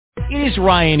It is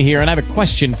Ryan here, and I have a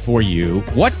question for you.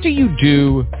 What do you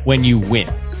do when you win?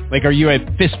 Like, are you a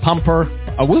fist pumper,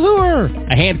 a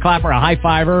woohooer, a hand clapper, a high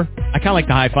fiver? I kind of like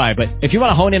the high five, but if you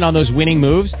want to hone in on those winning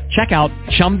moves, check out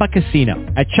Chumba Casino.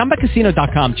 At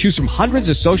ChumbaCasino.com, choose from hundreds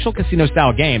of social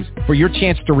casino-style games for your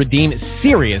chance to redeem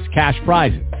serious cash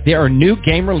prizes. There are new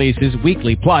game releases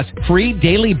weekly, plus free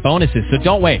daily bonuses. So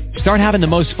don't wait. Start having the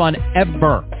most fun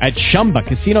ever at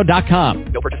ChumbaCasino.com.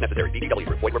 No purchase necessary. VGW.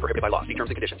 Void where prohibited by law. See terms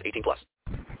and conditions. 18+.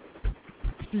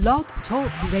 Blog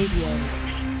Talk Radio.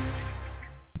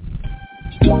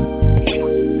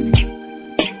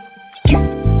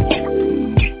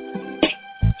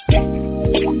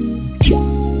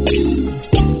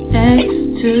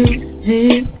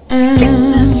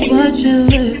 That's what you're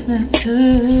listening to.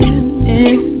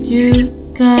 If you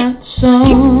got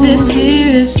soul, this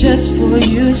here is just for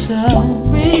you, so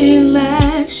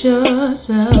relax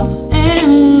yourself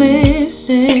and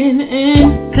listen in,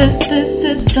 'cause this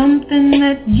is something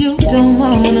that you don't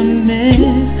wanna miss.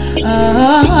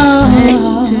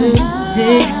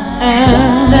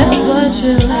 That's what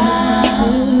you're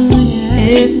listening to.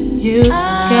 If you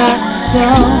got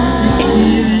soul, this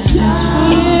here is just for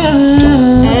you.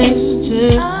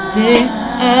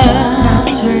 Now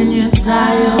turn your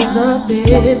dials up,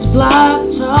 it's Blog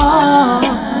Talk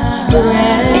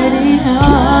Radio.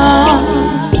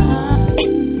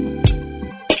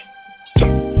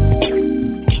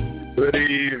 Good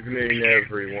evening,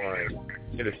 everyone.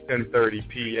 It is 10:30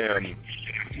 p.m.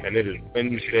 and it is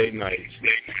Wednesday night.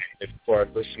 If you are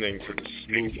listening to the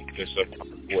smoothness of my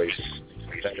voice,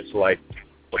 that is like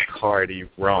Bacardi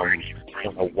rum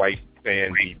on a white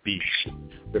sandy beach,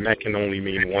 then that can only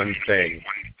mean one thing: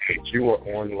 that you are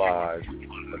on live,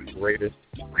 the greatest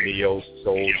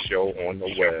neo-soul show on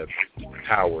the web,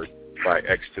 powered by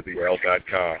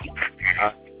XToTheL.com.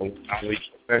 I'm Ali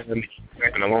Fan,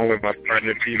 and along with my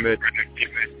partner T-Mitch,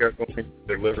 we're going to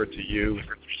deliver to you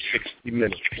 60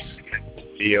 minutes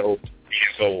Neo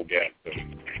Soul Gather.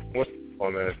 What's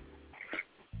on that?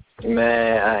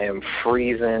 Man, I am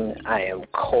freezing. I am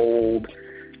cold.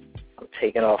 I'm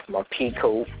taking off my pea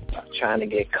coat. I'm trying to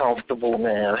get comfortable,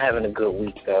 man. I'm having a good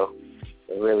week, though.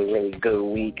 A really, really good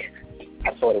week.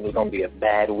 I thought it was going to be a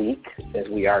bad week since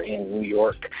we are in New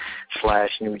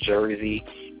York/New Jersey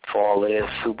for all of this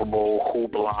Super Bowl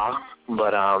hoopla.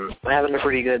 But I'm having a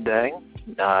pretty good day,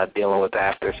 dealing with the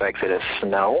after effects of the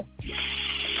snow.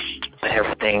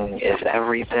 Everything is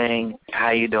everything.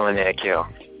 How you doing there, Q?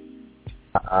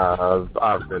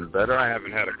 I've been better. I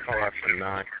haven't had a cough in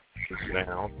 9 months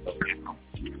now, so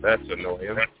that's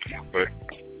annoying. But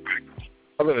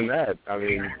other than that, I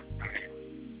mean,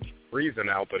 freezing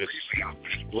out, but it's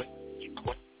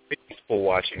peaceful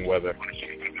watching weather.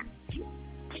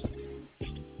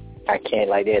 I can't,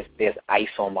 like, there's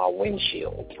ice on my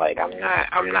windshield. Like, I'm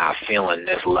not feeling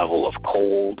this level of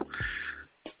cold,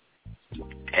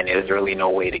 and there's really no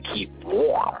way to keep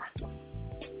warm.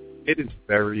 It is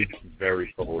very,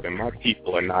 very cold, and my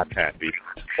people are not happy.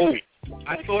 Oh,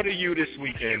 I thought of you this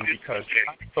weekend because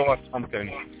I saw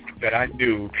something that I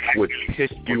knew would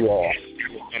piss you off,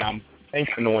 and I'm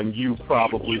thinking on you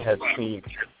probably have seen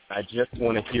it. I just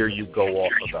want to hear you go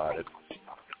off about it.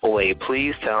 Wait,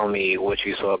 please tell me what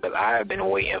you saw, because I have been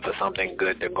waiting for something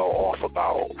good to go off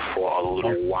about for a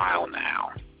little while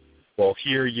now. Well,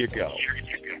 here you go.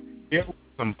 There were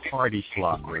some party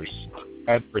sloppers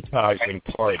advertising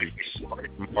parties for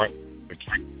Martin Luther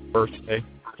King's birthday.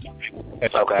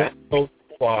 Okay. Those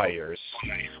flyers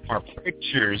are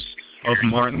pictures of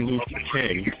Martin Luther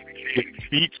King with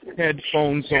Beats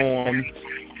headphones on,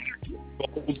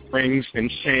 gold rings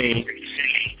and chains,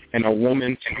 and a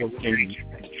woman talking.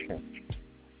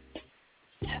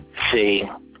 See,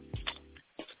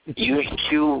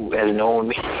 Q has known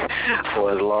me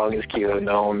for as long as Q has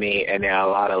known me, and there are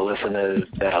a lot of listeners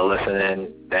that are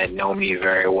listening that know me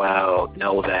very well,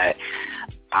 know that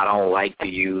I don't like to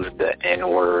use the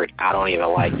N-word. I don't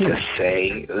even like to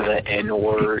say the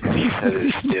N-word because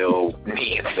it still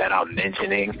means that I'm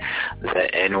mentioning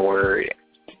the N-word.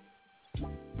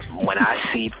 When I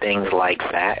see things like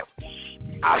that,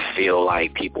 I feel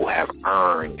like people have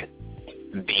earned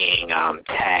being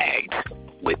tagged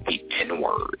with the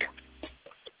N-word.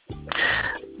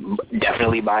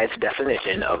 Definitely by its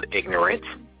definition of ignorance,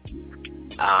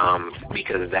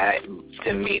 because that,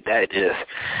 to me, that just,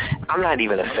 I'm not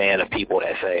even a fan of people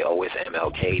that say, oh, it's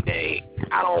MLK Day,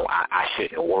 I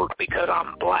shouldn't work because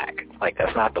I'm black. Like,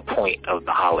 that's not the point of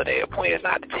the holiday. The point is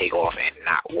not to take off and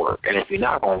not work. And if you're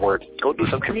not going to work, go do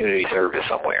some community service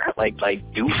somewhere. Like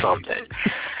do something.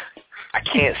 I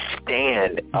can't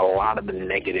stand a lot of the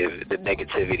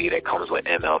negativity that comes with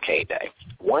MLK Day.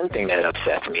 One thing that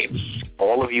upsets me,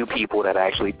 all of you people that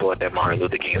actually thought that Martin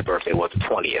Luther King's birthday was the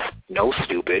 20th. No,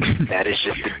 stupid. That is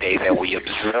just the day that we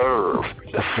observe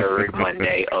the third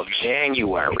Monday of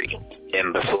January.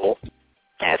 Imbecile.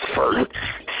 That's first.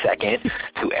 Second,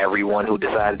 to everyone who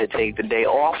decided to take the day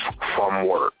off from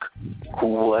work, who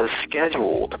was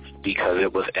scheduled because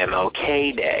it was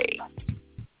MLK Day.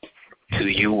 To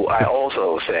you, I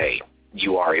also say,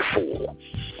 you are a fool.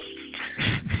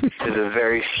 To the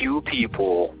very few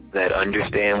people that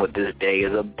understand what this day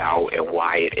is about and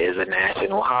why it is a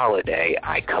national holiday,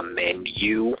 I commend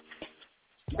you.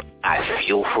 I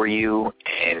feel for you,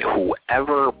 and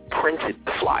whoever printed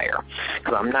the flyer,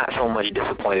 because I'm not so much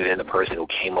disappointed in the person who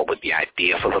came up with the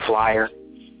idea for the flyer.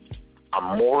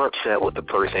 I'm more upset with the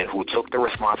person who took the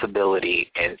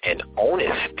responsibility and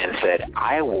onus and said,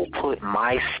 I will put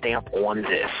my stamp on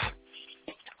this.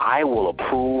 I will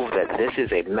approve that this is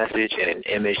a message and an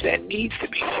image that needs to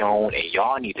be shown, and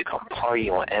y'all need to come party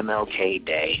on MLK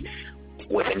Day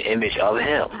with an image of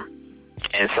him.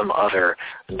 And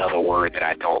another word that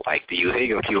I don't like to use. Here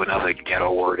you go, Q, another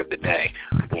ghetto word of the day.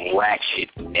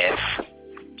 Ratchetness.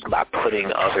 By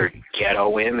putting other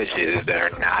ghetto images that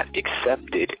are not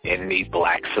accepted in the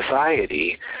black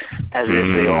society as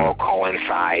if they all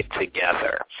coincide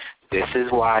together. This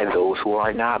is why those who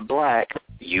are not black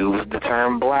use the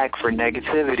term black for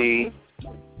negativity.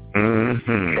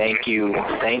 Thank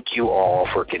you all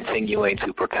for continuing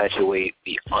to perpetuate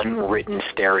the unwritten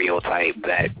stereotype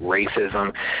that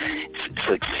racism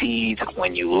succeeds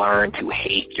when you learn to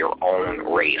hate your own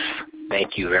race.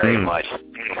 Thank you very much.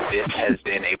 This has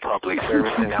been a public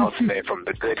service announcement from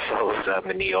the good folks of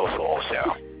the Neo Soul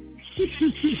Show.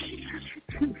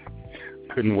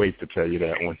 Couldn't wait to tell you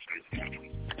that one.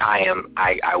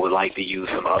 I would like to use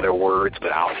some other words,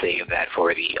 but I'll save that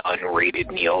for the unrated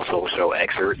Neo Soul Show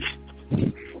excerpts.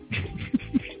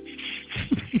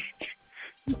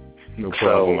 No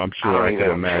problem. I'm sure I can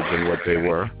imagine what they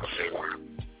were.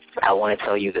 I want to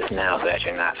tell you this now so that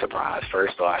you're not surprised.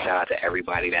 First off, shout out to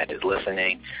everybody that is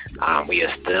listening. We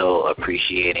are still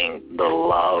appreciating the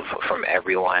love from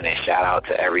everyone, and shout out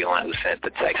to everyone who sent the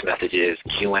text messages.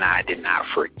 Q and I did not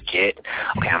forget.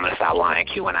 Okay, I'm going to stop lying.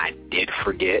 Q and I did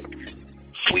forget.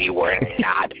 We were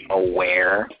not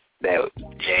aware that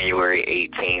January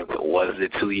 18th was the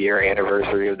 2-year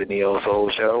anniversary of the Neo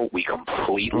Soul Show. We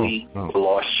completely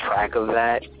lost track of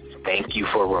that. Thank you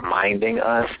for reminding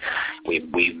us. We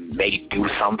may do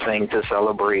something to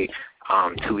celebrate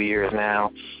 2 years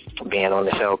now being on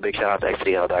the show. Big shout out to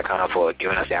XDL.com for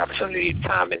giving us the opportunity,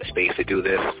 time, and the space to do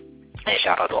this. And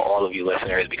shout out to all of you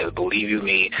listeners, because believe you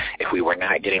me, if we were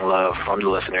not getting love from the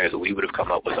listeners, we would have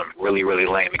come up with some really, really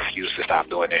lame excuse to stop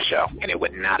doing this show. And it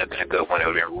would not have been a good one. It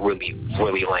would have been really,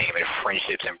 really lame, and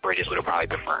friendships and bridges would have probably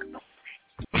been burnt.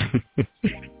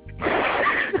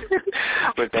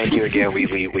 But thank you again. We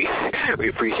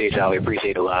appreciate y'all. We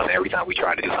appreciate the love. And every time we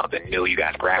try to do something new, you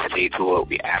guys gravitate to it.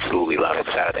 We absolutely love it.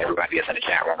 Shout out to everybody that's in the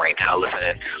chat room right now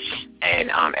listening.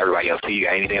 And everybody else too. You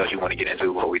got anything else you want to get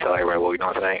into before we tell everybody what we're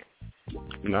doing tonight?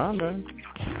 No, man.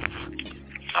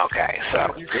 Okay,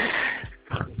 so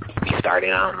we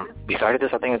started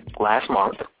this I think last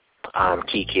month.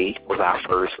 Kiki was our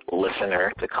first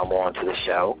listener to come on to the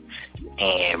show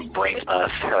and bring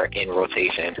us her In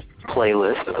Rotation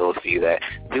playlist. For those of you that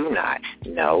do not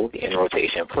know, the In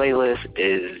Rotation playlist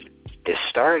is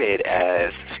started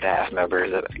as staff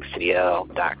members of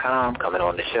XDL.com coming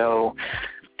on the show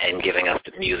and giving us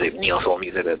the music, neo soul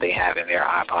music that they have in their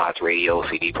iPods, radio,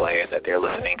 CD players that they're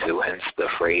listening to, hence the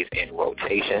phrase In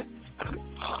Rotation.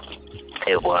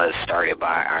 It was started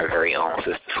by our very own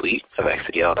Sister Sweet of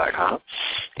XDL.com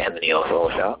and the Neo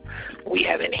Soul Show. We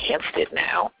have enhanced it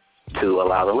now to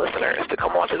allow the listeners to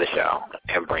come onto the show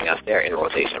and bring us their In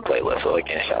Rotation playlist. So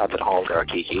again, shout out to the homegirl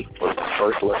Kiki, who was the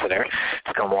first listener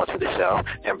to come onto the show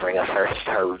and bring us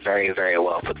her very, very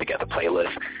well put together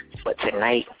playlist. But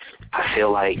tonight, I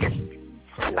feel like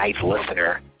tonight's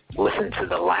listener listened to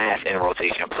the last In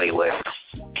Rotation playlist,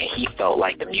 and he felt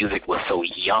like the music was so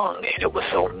young and it was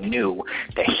so new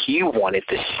that he wanted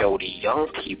to show the young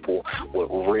people what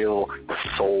real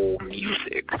soul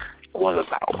music was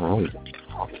about.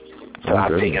 So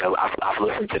I've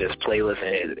listened to this playlist,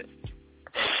 and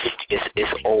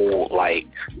it's old like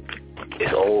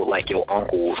your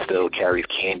uncle still carries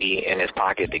candy in his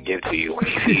pocket to give to you when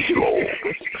he sees you old.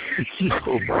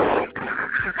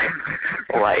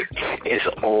 Like it's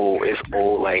old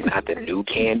like not the new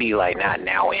candy, like not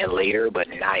now and later, but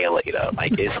annihilator.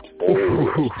 Like it's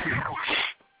old.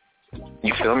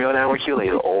 You feel me on that one, Q? Like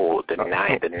it's old, the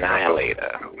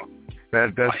annihilator.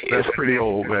 That's pretty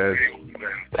old, man.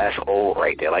 That's old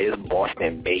right there. Like, it's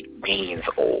Boston baked beans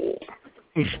old.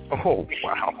 Oh,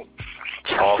 wow.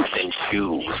 Charleston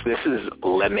Chews. This is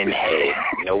lemon head.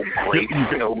 No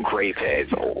grape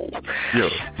heads old. Yo,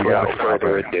 without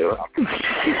further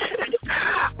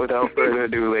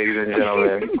ado, ladies and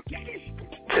gentlemen,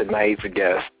 tonight's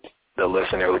guest, the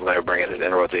listener who's going to bring us his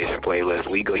in rotation playlist,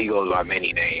 he goes by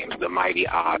many names. The Mighty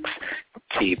Ox,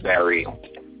 T. Berry.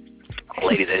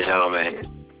 Ladies and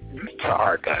gentlemen,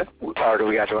 Tarka. Tarka,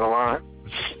 we got you on the line?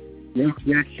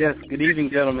 Yes. Good evening,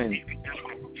 gentlemen.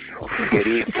 Good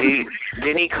evening.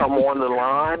 Didn't he come on the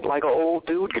line like an old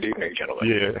dude? Good evening, gentlemen.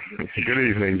 Yeah. Good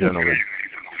evening, gentlemen.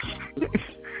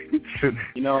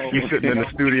 You know, he's sitting in the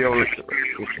studio.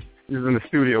 He's in the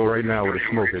studio right now with a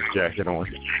smoker's jacket on.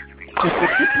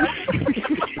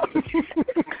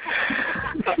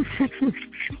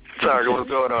 Tarka, what's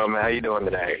going on, man? How you doing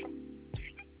today?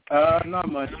 Not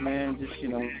much, man. Just,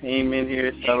 came in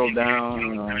here, settled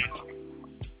down,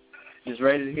 just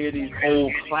ready to hear these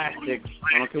old classics.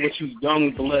 I don't care what you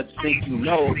young bloods think you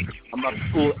know. I'm about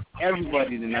to fool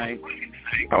everybody tonight.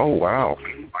 Oh, wow.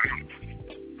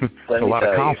 That's a lot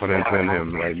of confidence in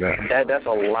him right now. That's a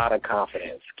lot of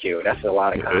confidence, Q. That's a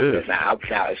lot of confidence. Now,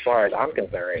 as far as I'm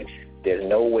concerned, there's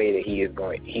no way that he is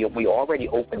going. We already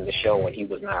opened the show when he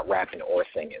was not rapping or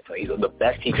singing, so the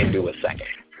best he can do is second.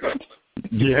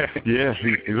 Yeah,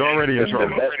 he's already in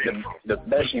trouble. The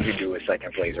best you can do is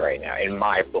second place right now, in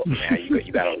my book. Now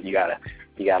you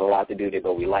got a lot to do there,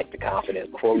 but we like the confidence.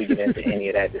 Before we get into any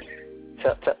of that, just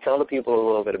tell the people a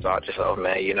little bit about yourself,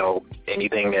 man.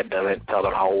 Anything that doesn't tell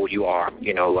them how old you are.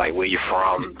 Like where you're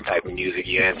from, the type of music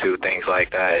you're into, things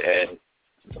like that, and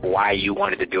why you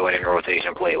wanted to do it in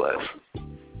rotation playlist.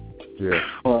 Yeah.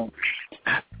 Well,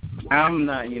 I'm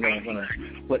not, going to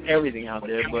put everything out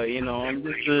there, but, I'm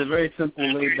just a very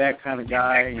simple, laid-back kind of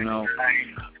guy,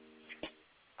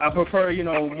 I prefer,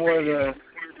 more of the,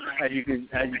 as you can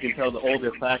tell, the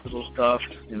older classical stuff,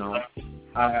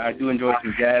 I do enjoy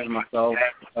some jazz myself,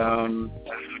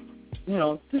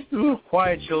 just a real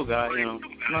quiet, chill guy,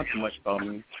 not too much about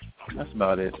me. That's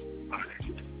about it.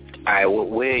 All right, well,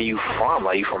 where are you from?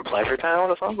 Are you from Pleasuretown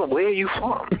or something? Where are you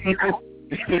from?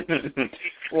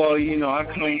 Well, I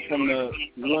come from the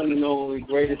one and only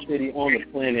greatest city on the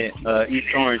planet, East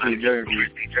Orange, New Jersey.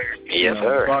 Yes,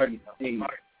 sir. Garden State,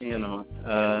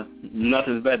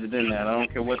 nothing's better than that. I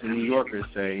don't care what the New Yorkers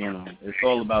say, it's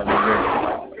all about New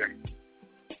Jersey.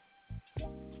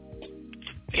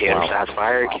 Hear them shots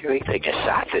fired, Q? He taking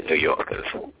shots at New Yorkers.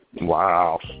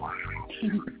 Wow.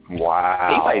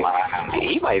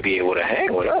 He might be able to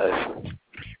hang with us.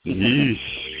 Yeesh.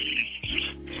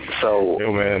 So,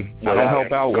 yo, man, I don't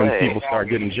help out when people start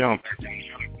getting jumped.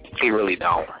 He really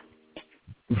don't.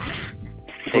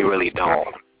 He really don't.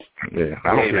 Yeah,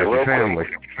 I don't care for family.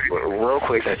 Real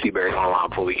quick, since T-Berry's online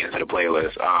before we get into the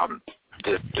playlist,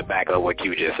 just to back up what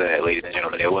Q just said, ladies and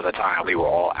gentlemen, there was a time we were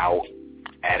all out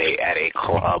at a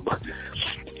club,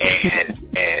 and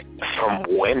some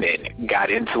women got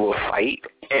into a fight,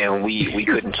 and we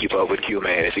couldn't keep up with Q,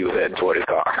 man, as he was heading toward his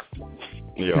car.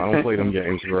 Yeah, I don't play them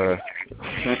games, bro.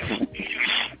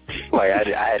 Like, I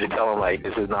had to tell him, like,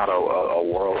 this is not a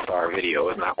World Star video.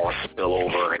 It's not going to spill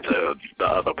over into the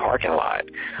other parking lot.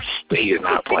 But he is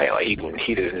not playing. Like,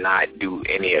 he does not do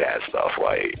any of that stuff.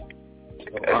 Like,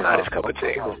 that's not his cup of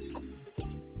tea.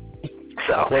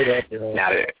 So, now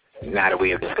that we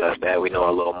have discussed that, we know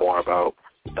a little more about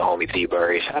the homie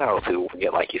T-Berry. Shout out to,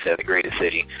 like you said, the greatest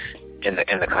city in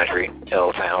the country,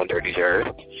 L-Town, Dirty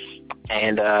Jersey.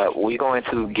 And we're going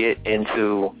to get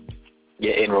into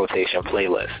your in rotation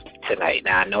playlist tonight.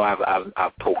 Now I know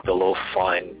I've poked a little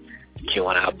fun, Q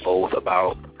and I both,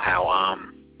 about how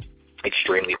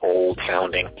extremely old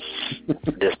sounding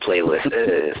this playlist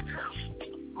is,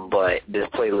 but this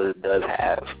playlist does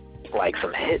have like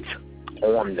some hits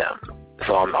on them.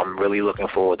 So I'm really looking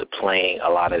forward to playing a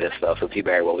lot of this stuff. So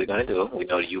T-Berry, what we're going to do, we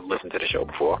know you've listened to the show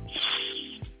before.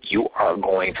 You are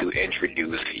going to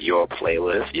introduce your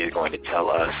playlist. You're going to tell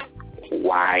us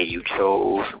why you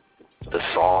chose the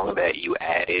song that you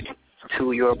added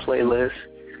to your playlist.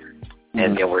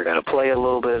 And then we're going to play a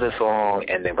little bit of the song,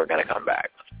 and then we're going to come back.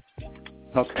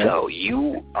 Okay. So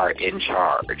you are in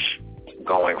charge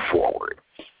going forward.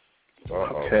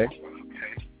 Okay.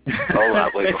 Hold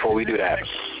on, wait, before we do that.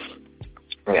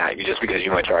 Yeah, just because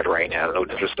you're in charge right now, no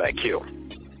disrespect, Q.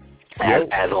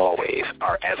 As always,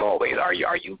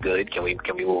 are you good? Can we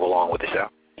move along with the show?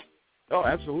 Oh,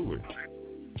 absolutely.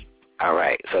 All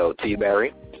right. So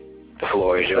T-Berry, the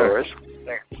floor is yours.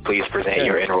 Please present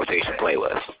your in rotation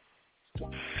playlist.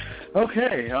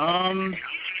 Okay. I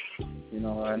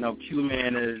know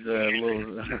Q-Man is a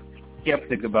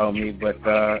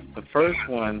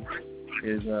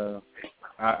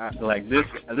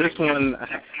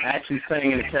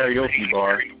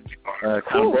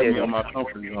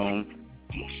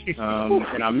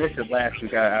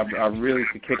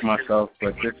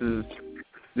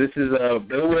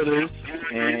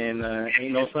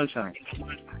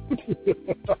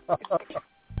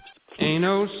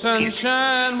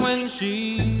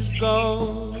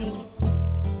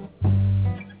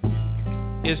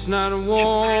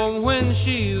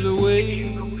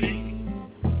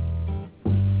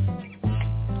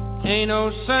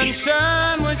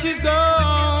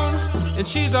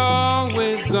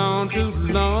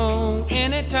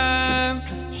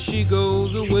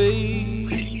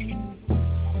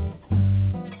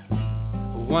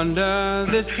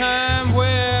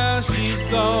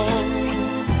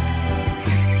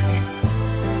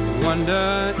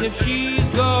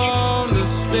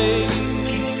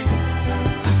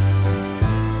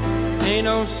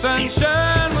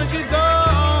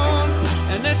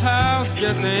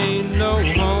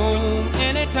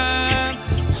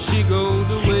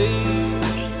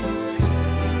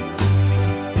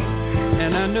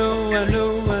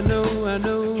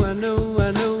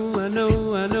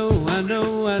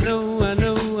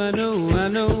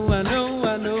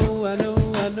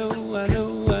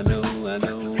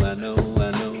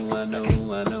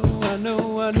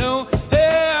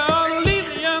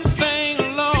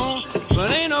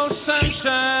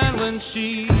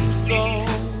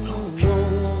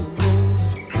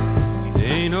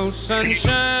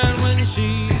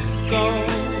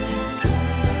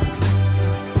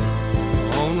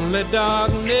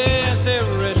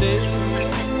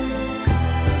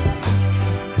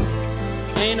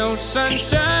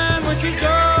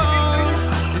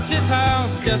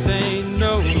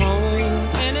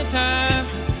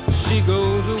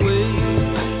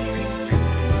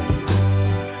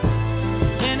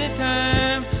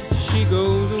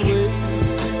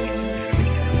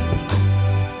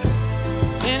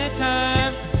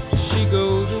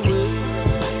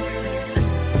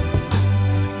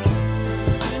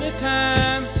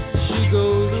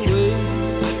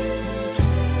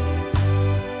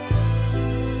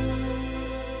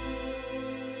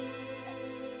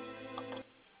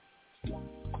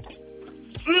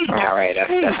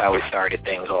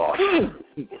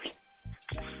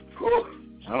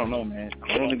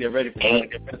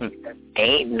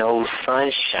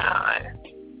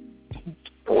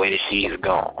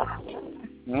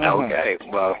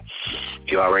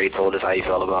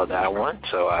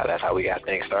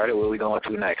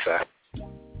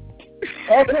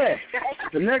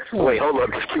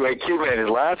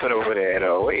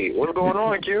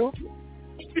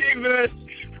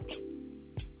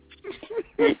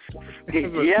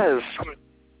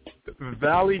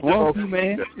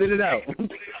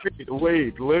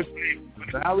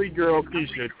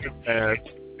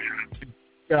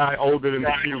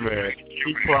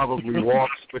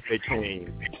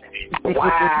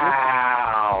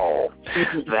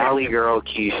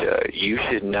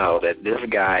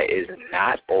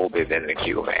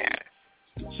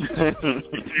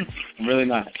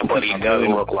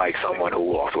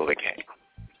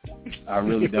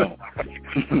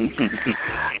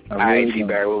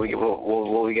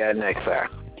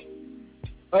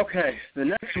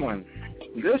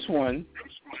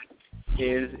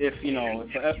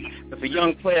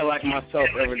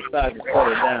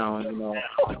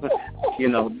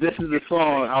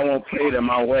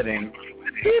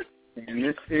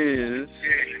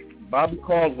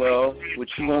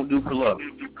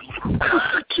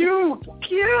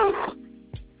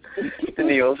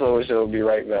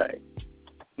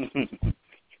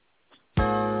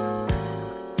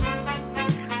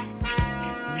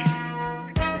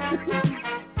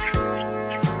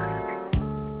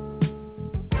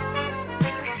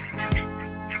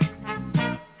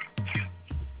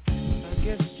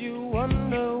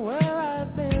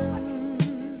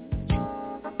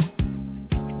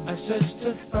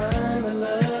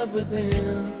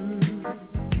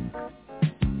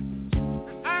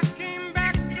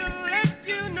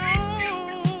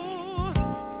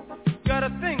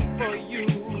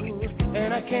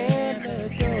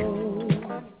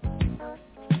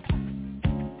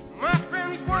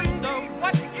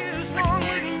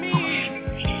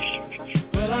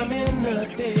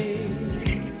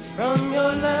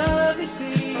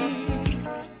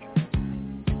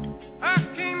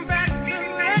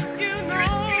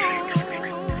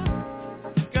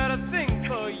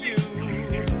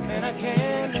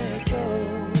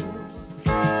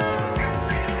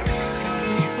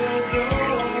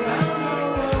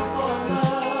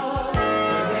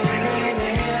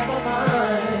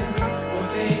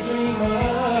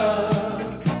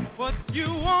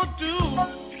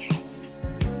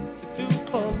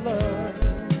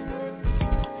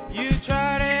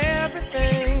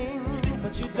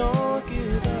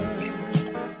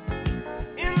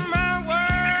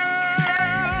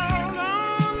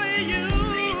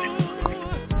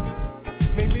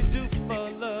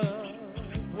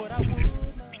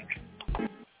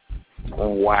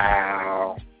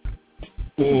Wow.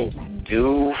 Ooh.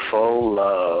 Do for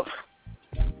love.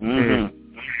 Mm-hmm.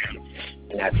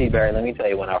 Now, T-Berry, let me tell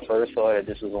you, when I first saw that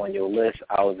this was on your list,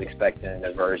 I was expecting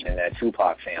the version that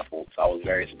Tupac sampled, so I was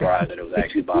very surprised that it was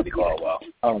actually Bobby Caldwell.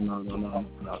 Oh, no.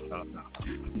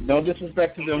 No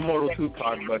disrespect to the immortal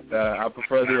Tupac, but I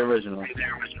prefer the original.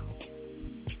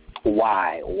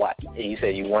 Why? What? You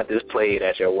said you want this played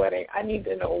at your wedding. I need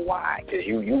to know why, because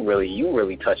you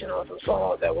really touching on some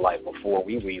songs that were like before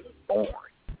we were even born.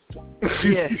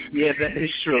 Yeah, that is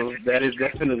true. That is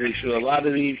definitely true. A lot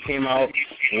of these came out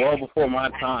well before my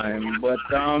time, but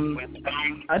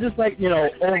I just like,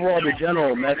 overall the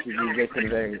general messages they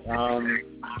convey. I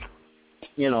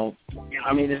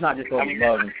mean, it's not just all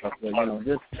love and stuff,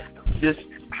 but just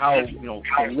how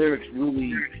the lyrics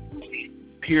really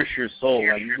pierce your soul.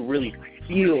 Like, you can really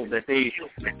feel that they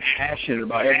are passionate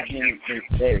about everything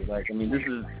they say. Like, I mean, this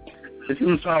is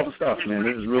some powerful stuff, man.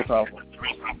 This is real powerful.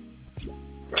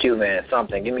 Q, man,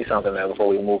 give me something, man, before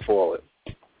we move forward.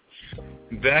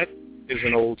 That is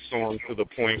an old song to the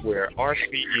point where our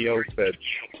CEO said...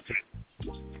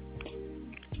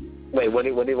 Wait, what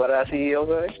did our CEO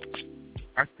say?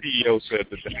 Our CEO said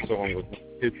that song was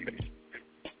his favorite.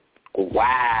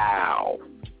 Wow.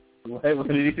 What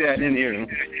did he say? I didn't hear him.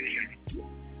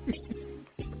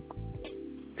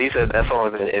 He said that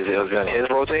song was in his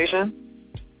rotation?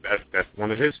 That's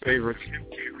one of his favorites.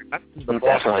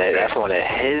 That's one of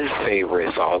his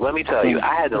favorite songs. Let me tell you,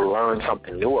 I had to learn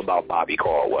something new about Bobby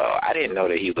Caldwell. I didn't know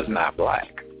that he was not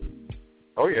black.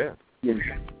 Oh yeah.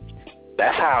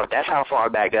 That's how far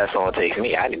back that song takes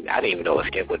me. I didn't even know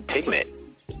what pigment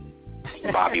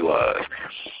Bobby was.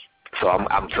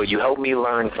 So you helped me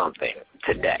learn something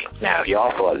today. Now, if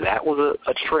y'all thought that was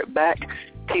a trip back,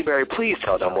 T-Berry, please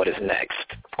tell them what is next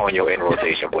on your in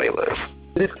rotation playlist.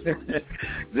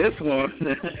 This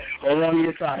one, hold on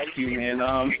your side, Q, man.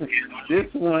 This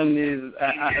one is,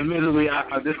 admittedly,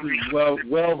 this is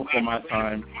well before my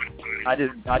time. I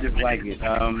just like it.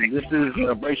 This is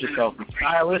Brace Yourself. It's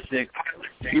stylistic.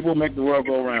 People make the world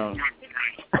go round.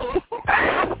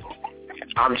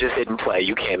 I'm just hitting play.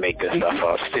 You can't make this stuff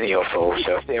up. Stay in your soul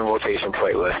show. Stay in rotation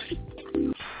playlist.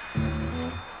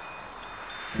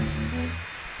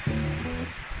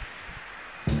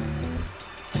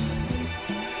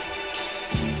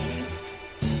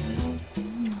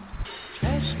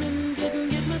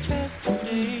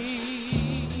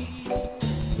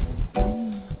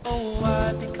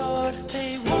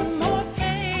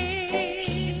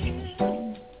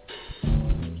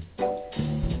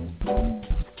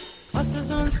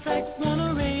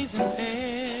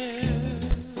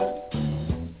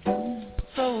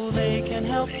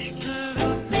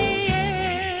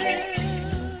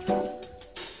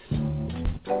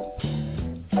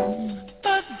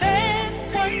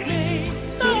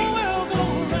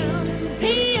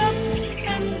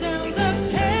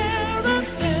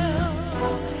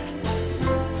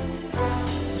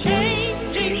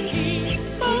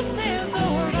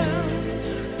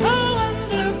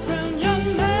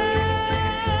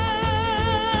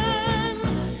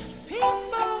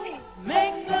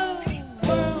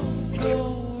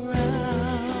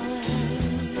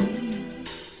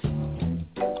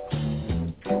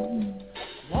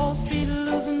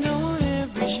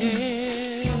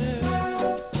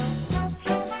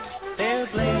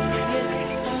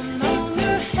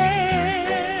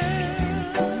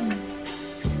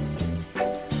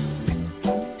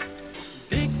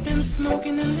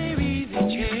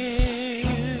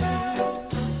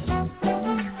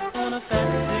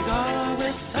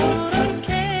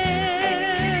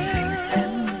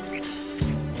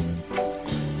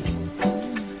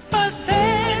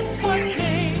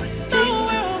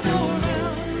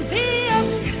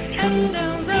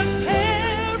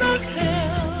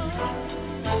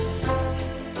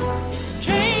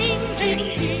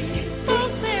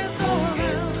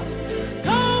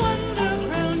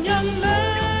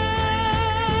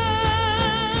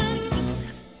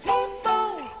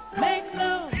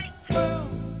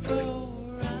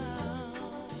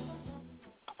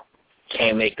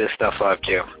 Make this stuff up,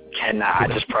 Q. Cannot. I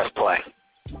just press play.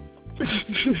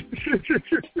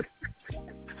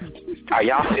 Are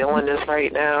y'all feeling this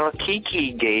right now?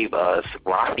 Kiki gave us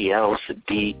Raphael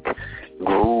Sadiq,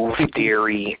 Groove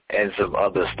Theory, and some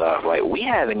other stuff. Like, we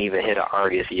haven't even hit an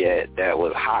artist yet that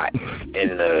was hot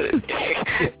in the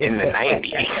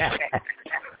 90s.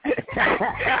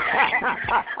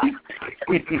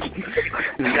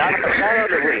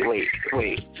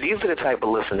 Wait. These are the type of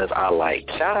listeners I like.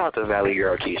 Shout out to Valley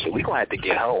Girl Keisha. We're going to have to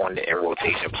get her on the In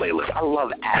Rotation playlist. I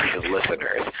love active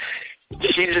listeners.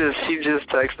 She just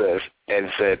texted us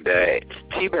and said that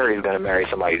T-Berry is going to marry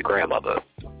somebody's grandmother.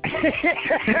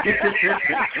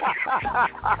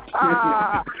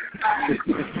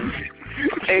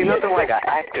 Ain't nothing like an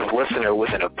active listener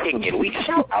with an opinion. We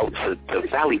shout out to the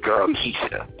Valley Girl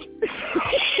Keisha.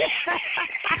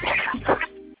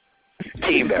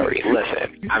 T-Berry,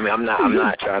 listen. I mean, I'm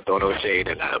not trying to throw no shade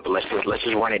in that, but let's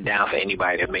just run it down for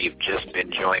anybody that may have just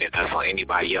been joining us, or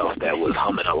anybody else that was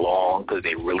humming along because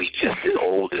they really just as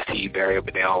old as T-Berry,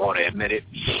 but they don't want to admit it.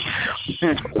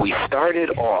 We started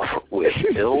off with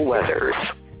Bill Weathers'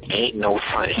 "Ain't No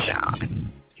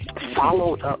Sunshine,"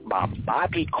 followed up by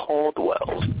Bobby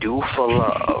Caldwell's "Do for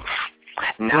Love,"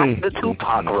 not the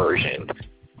Tupac version.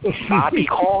 Bobby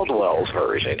Caldwell's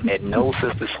version, and no,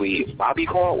 Sister Sweet, Bobby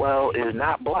Caldwell is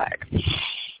not black.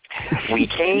 We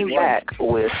came back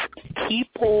with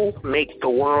 "People Make the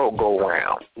World Go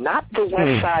Round," not the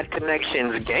West Side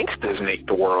Connection's "Gangsters Make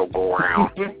the World Go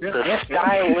Round." The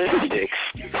stylistics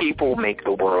 "People Make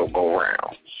the World Go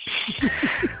Round."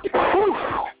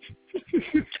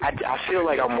 I feel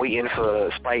like I'm waiting for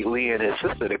Spike Lee and his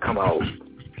sister to come out and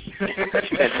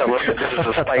tell us that this is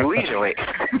a Spike Lee joint.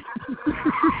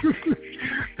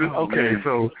 Okay,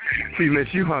 so see, Miss,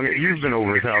 you've been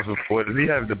over his house before. Does he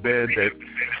have the bed that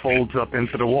folds up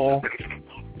into the wall?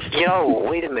 Yo,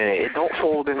 wait a minute. It don't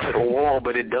fold into the wall,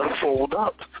 but it does fold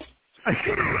up.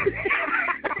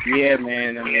 Yeah,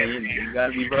 man. I mean, you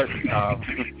gotta be versatile.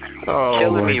 Oh,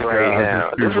 killing me right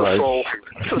now. This right.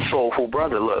 is a soulful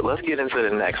brother. Look, let's get into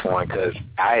the next one because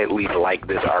I at least like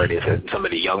this artist, and some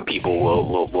of the young people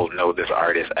will know this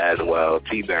artist as well.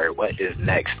 T-Berry, what is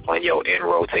next on your in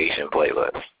rotation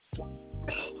playlist?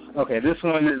 Okay, this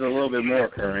one is a little bit more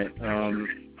current.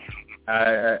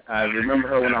 I remember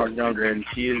her when I was younger, and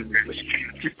she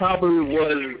probably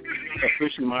was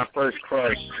officially my first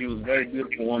crush. She was a very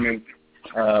beautiful woman,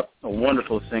 a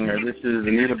wonderful singer. This is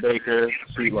Anita Baker,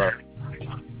 "Sweet Love."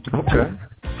 Okay.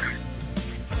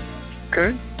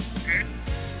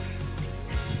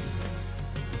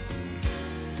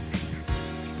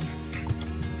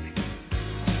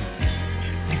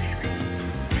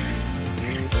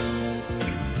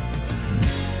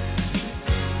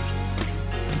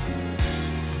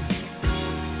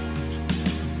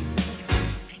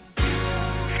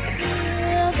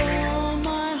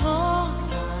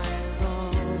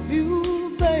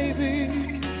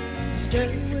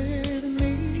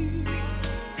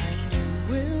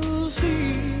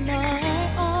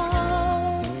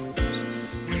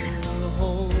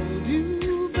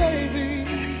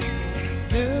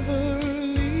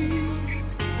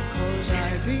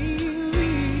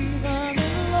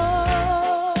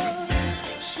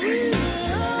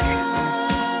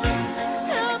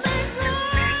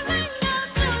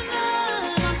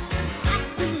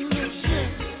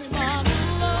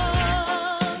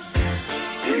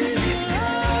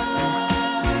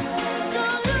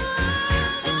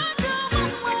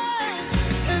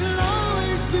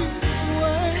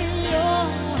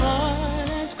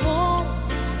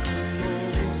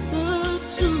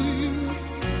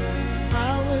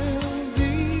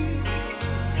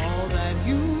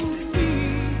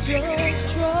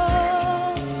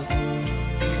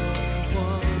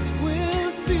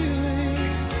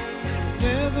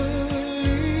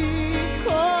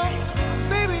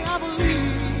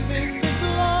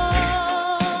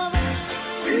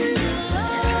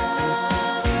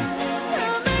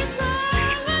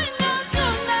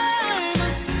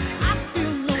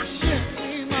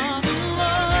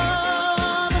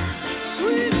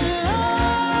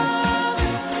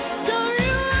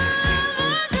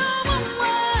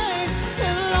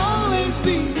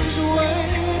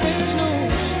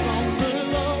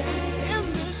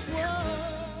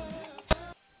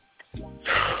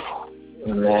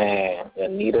 Man,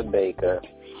 Anita Baker,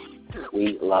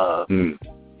 "Sweet Love." Is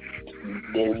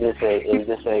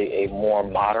this a more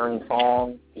modern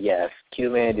song? Yes.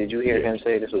 Q-Man, did you hear him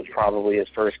say this was probably his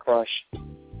first crush?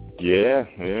 Yeah.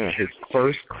 His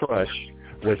first crush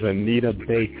was Anita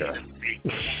Baker.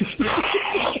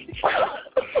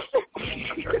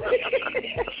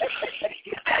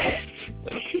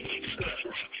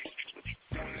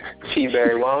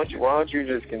 T-Berry, why don't you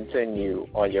just continue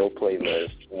on your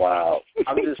playlist? Wow.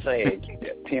 I'm just saying,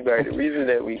 T-Berry, the reason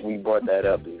that we brought that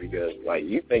up is because, like,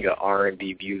 you think of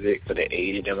R&B music for the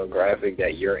age demographic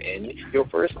that you're in, your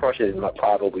first crush is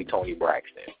probably Tony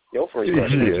Braxton. Your first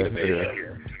crush is Anita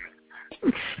Baker.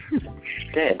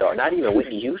 Damn, dog, not even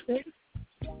Whitney Houston?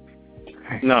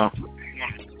 No.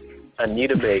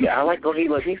 Anita Baker. I like,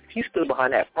 he's stood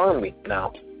behind that firmly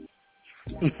now.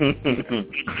 All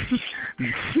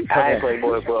right,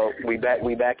 Playboys. Well, we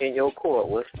back in your court.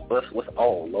 What's?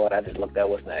 Oh Lord, I just looked at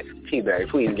what's next. T-Berry,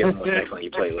 please give them what's next on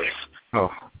your playlist. Oh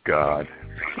God.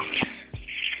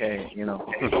 Okay, you know.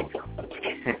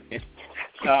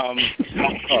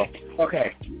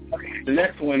 Okay. The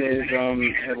next one is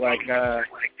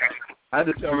I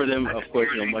discovered them, of course,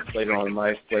 much later on in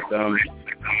life, but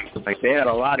they had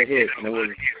a lot of hits, and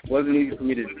it wasn't easy for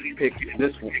me to pick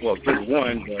this one. Well, pick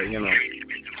one, but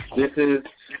this is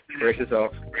break this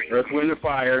off. Earth, Wind, and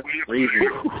Fire, Reason.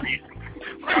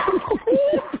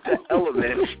 The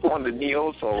Elements on the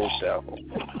Neo Soul Show.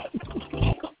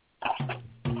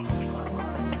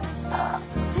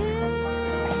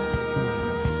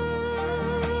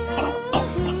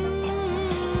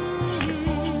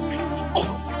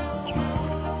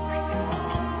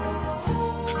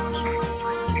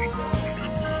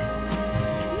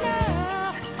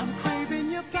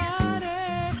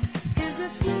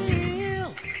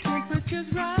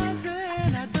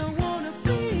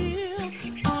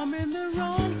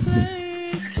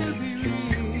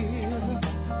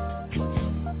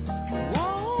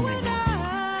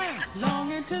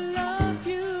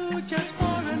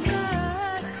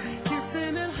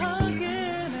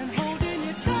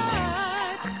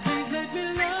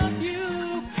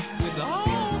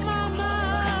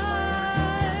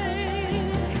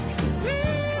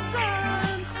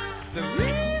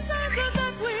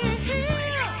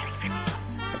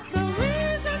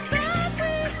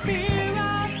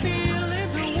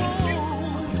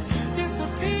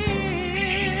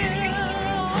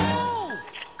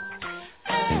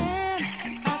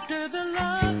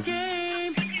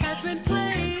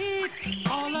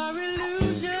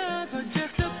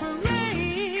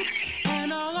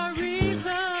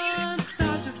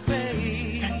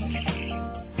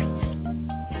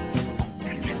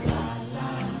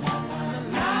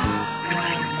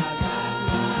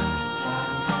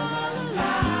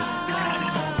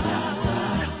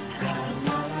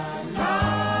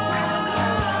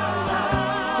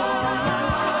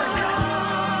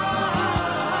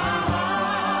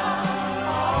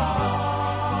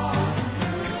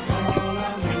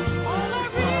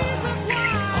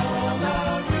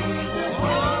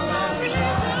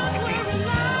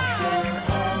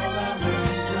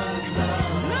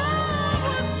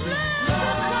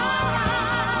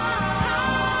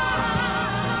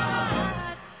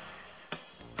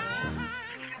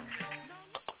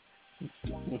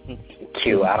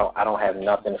 Q, I don't have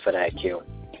nothing for that, Q.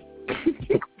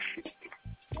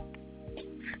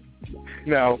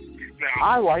 Now,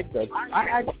 I like that.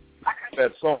 I like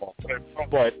that song,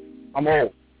 but I'm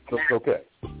old. That's okay.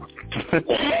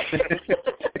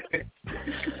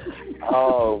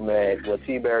 Oh man, well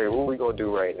T-Berry, what we gonna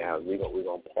do right now is we're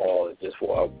gonna pause just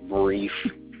for a brief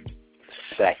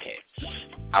second.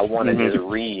 I want to just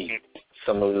read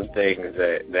some of the things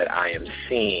that I am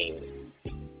seeing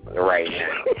right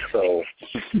now. So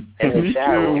in the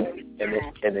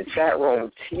chat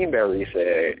room, T-Berry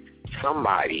said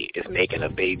somebody is making a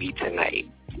baby tonight,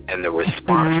 and the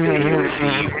response that he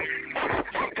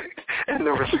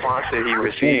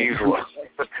received was,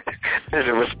 and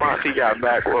the response he got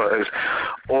back was,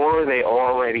 or they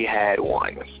already had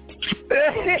one.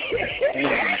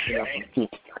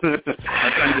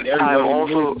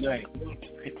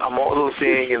 I'm also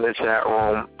seeing in the chat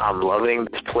room, I'm loving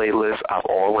this playlist. I've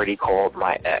already called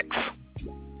my ex.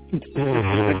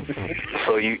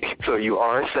 So you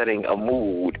are setting a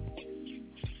mood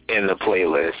in the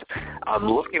playlist. I'm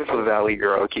looking for Valley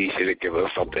Girl Keisha to give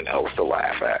us something else to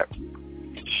laugh at.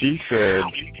 She said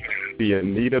the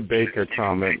Anita Baker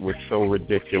comment was so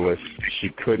ridiculous she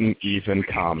couldn't even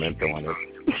comment on it.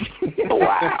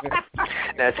 Wow.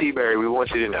 Now, T-Berry, we want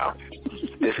you to know,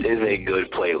 this is a good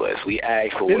playlist. We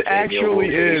asked for it actually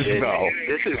is, though.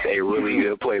 This is a really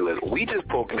good playlist. We just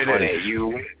poking fun at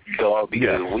you, dog,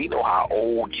 because we know how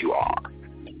old you are.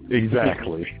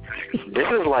 Exactly. This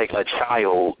is like a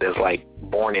child that's like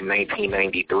born in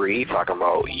 1993 talking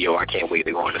about, yo, I can't wait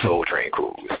to go on the Soul Train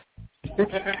cruise.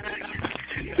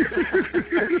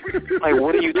 Like,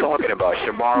 what are you talking about?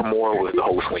 Shamar Moore was the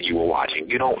host when you were watching.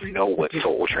 You don't know what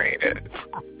Soul Train is.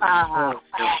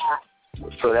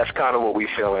 So that's kind of what we're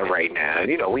feeling right now. And,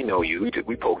 you know, we know you.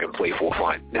 We poke and play for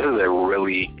fun. This is a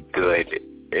really good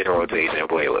in-rotation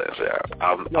playlist.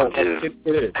 I'm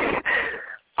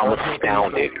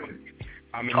astounded.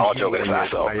 All joking aside,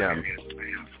 so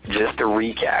just to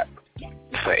recap,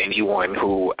 for anyone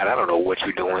who, and I don't know what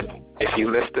you're doing if you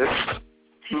missed this,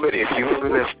 but if you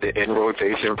missed the In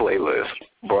Rotation playlist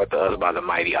brought to us by the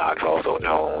Mighty Ox, also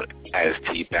known as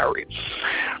T-Berry,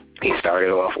 he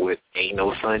started off with Ain't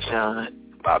No Sunshine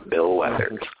by Bill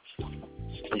Withers.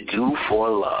 Do for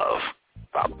Love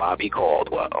by Bobby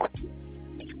Caldwell.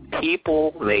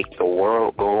 People make the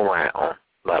world go round,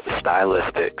 love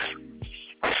stylistics.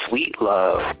 Sweet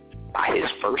Love by his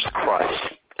first crush,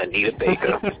 Anita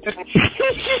Baker.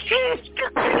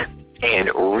 And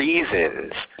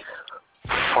Reasons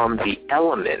from the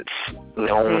elements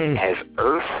known as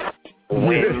Earth,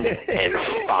 Wind, and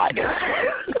Fire.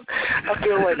 I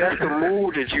feel like that's the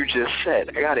mood that you just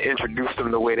set. I got to introduce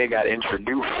them the way they got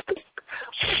introduced.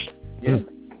 Yeah.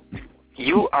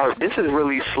 This is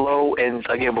really slow, and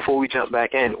again, before we jump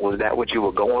back in, was that what you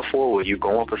were going for? Were you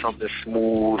going for something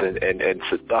smooth and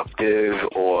seductive,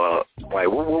 or like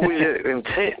what was your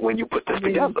intent when you put this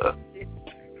together?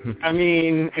 I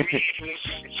mean,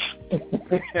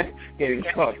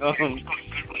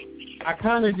 I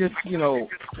kind of just,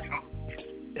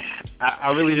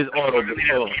 I really just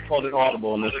called it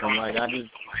audible in this one. Like, I just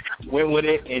went with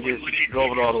it and just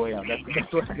drove it all the way out.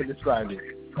 That's what I could describe it.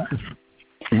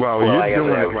 Well, you're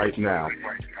doing it right now.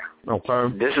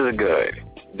 Okay. This is good.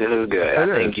 I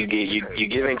think you're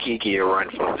giving Kiki a run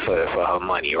for her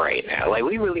money right now. Like,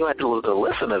 we really want the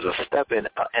listeners to step in,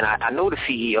 and I know the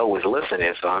CEO is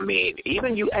listening, so I mean,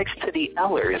 even you X to the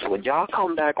Ellers, when y'all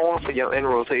come back on for your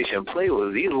in-rotation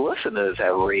playlist, these listeners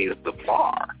have raised the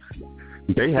bar.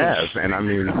 They have, and I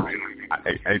mean,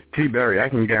 T-Berry, I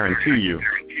can guarantee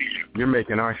you're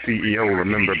making our CEO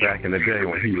remember back in the day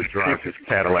when he would drive his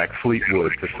Cadillac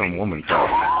Fleetwood to some woman's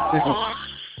house.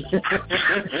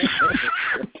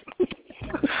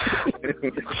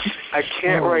 I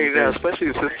can't right now,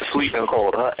 especially since Sister Fleet done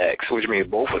called her ex, which means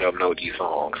both of them know these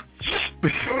songs.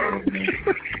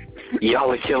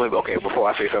 Y'all are killing me. Okay, before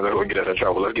I say something that will get us in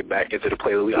trouble, let's get back into the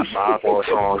playlist. We got 5 more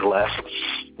songs left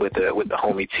with the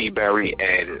homie T-Berry,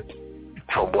 and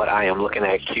from what I am looking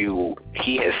at, Q,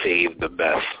 he has saved the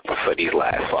best for these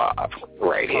last 5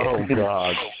 right here. Oh,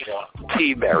 God.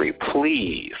 T-Berry,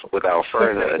 please, without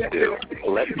further ado,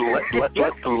 let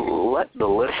the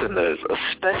listeners,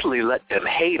 especially let them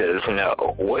haters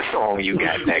know what song you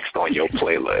got next on your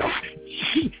playlist.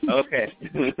 Okay.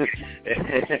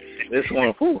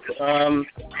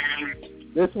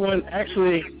 This one,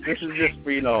 actually, this is just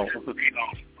for,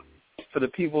 for the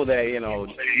people that,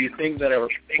 you think that are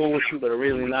cool with you but are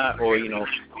really not, or,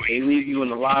 they leave you in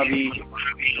the lobby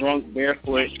drunk,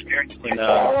 barefoot, and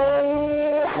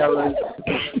telling,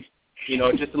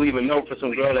 just to leave a note for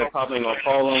some girl that probably ain't gonna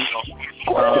call them.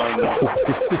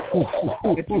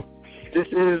 This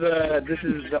is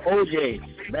the OJ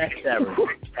Backstabber.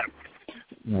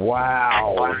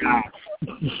 Wow.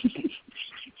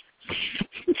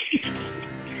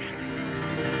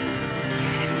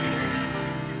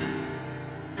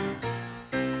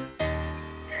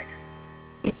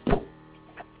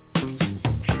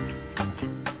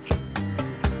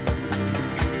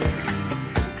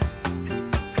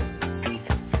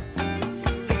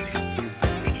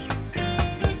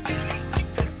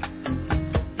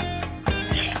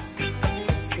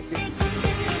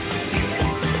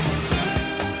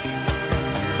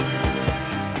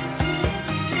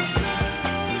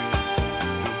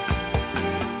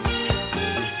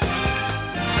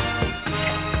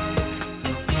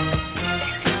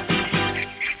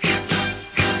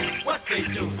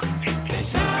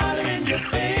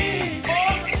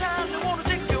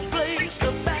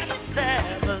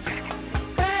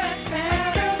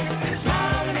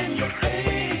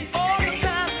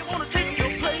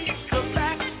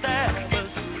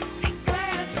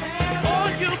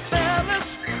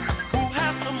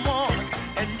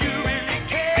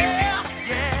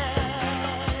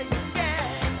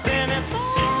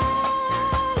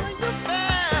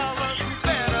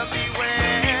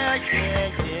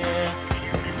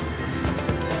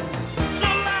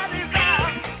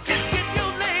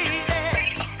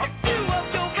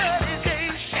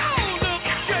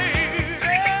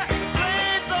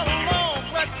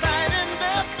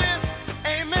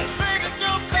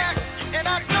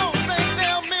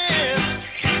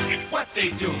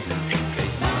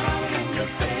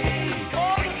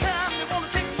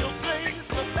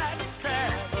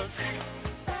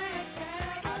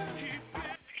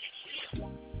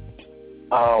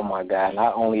 Oh my God,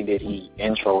 not only did he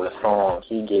intro the song,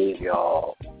 he gave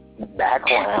y'all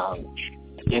background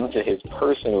into his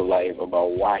personal life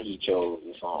about why he chose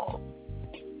the song.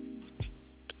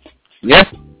 Yeah.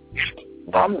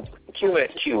 Q,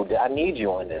 I need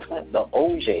you on this. The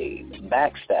OJ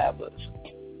Backstabbers.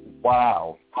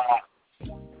 Wow.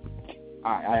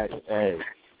 I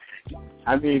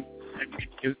mean,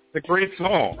 it's a great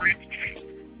song.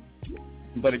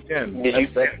 But again, that's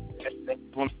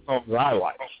one of the songs I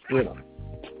like.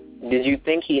 Did you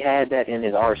think he had that in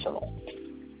his arsenal?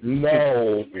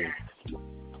 No.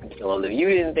 Well, if you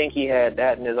didn't think he had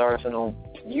that in his arsenal,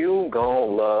 you gonna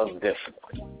love this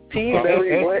one.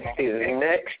 T-Berry, what is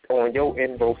next on your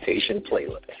in rotation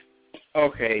playlist?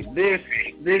 Okay, this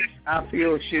I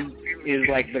feel is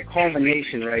like the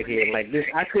culmination right here. Like this,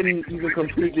 I couldn't even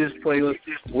complete this playlist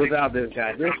without this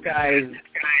guy. This guy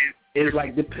is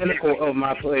like the pinnacle of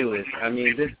my playlist. I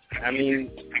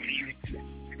mean,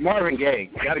 Marvin Gaye,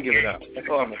 gotta give it up. That's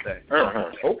all I'm gonna say.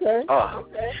 Okay.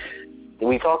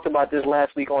 We talked about this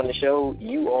last week on the show.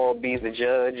 You all be the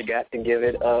judge. Got to give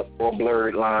it up or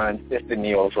blurred lines. It's the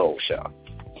Neo Soul Show.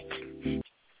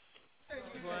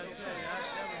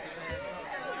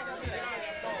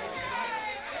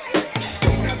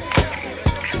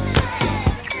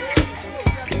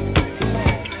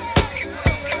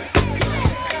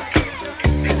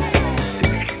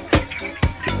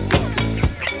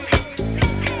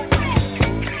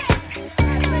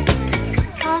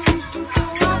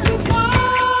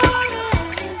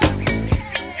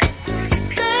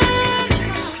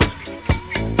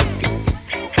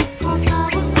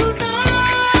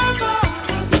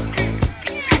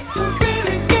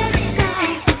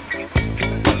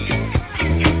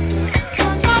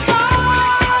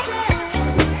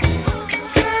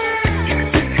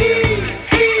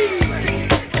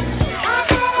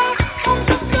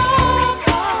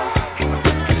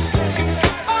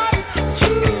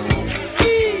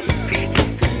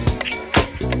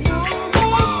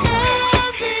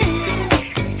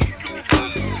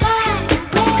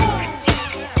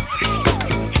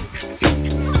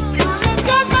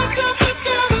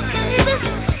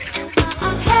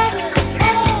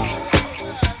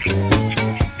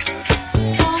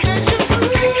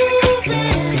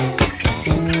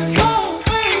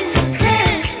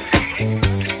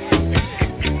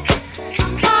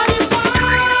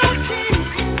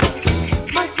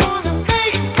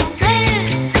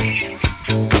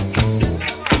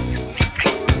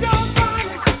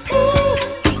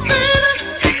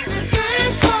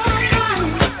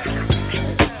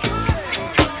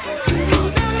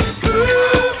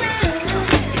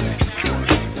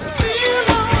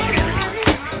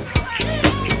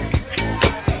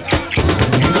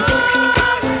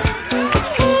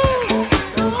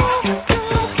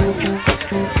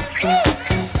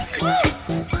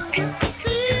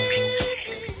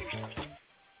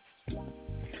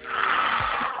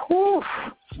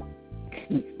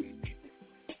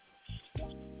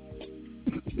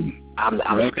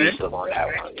 I'm speechless on that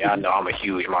one. Y'all know I'm a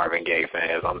huge Marvin Gaye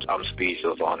fan. I'm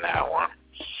speechless on that one.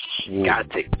 Got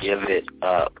to give it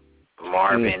up,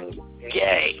 Marvin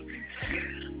Gaye.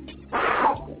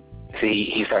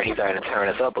 See, he's starting to turn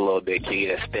us up a little bit, Key.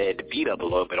 That sped the beat up a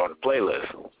little bit on the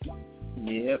playlist.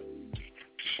 Yep.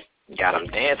 Got him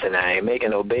dancing. I ain't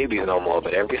making no babies no more,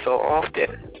 but every so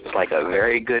often, it's like a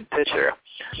very good picture.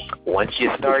 Once you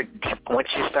start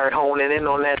honing in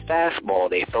on that fastball,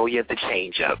 they throw you at the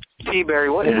changeup. T-Berry,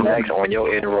 what is next on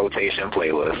your in rotation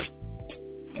playlist?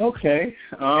 Okay.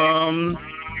 Yeah, I'm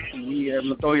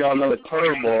gonna throw y'all another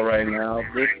curveball right now.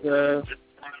 This,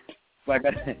 like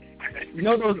you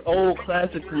know those old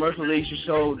classic commercials they used to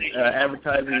show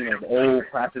advertising of old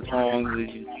classic songs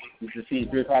that you used to see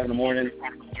at 3 o'clock in the morning?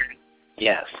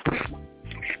 Yes.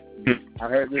 I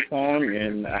heard this song,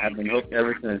 and I have been hooked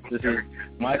ever since. This is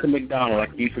Michael McDonald, I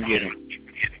Keep Forgetting.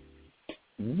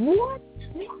 What?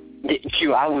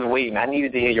 Q, I was waiting. I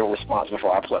needed to hear your response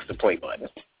before I pressed the play button.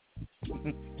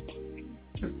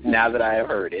 Now that I have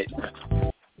heard it.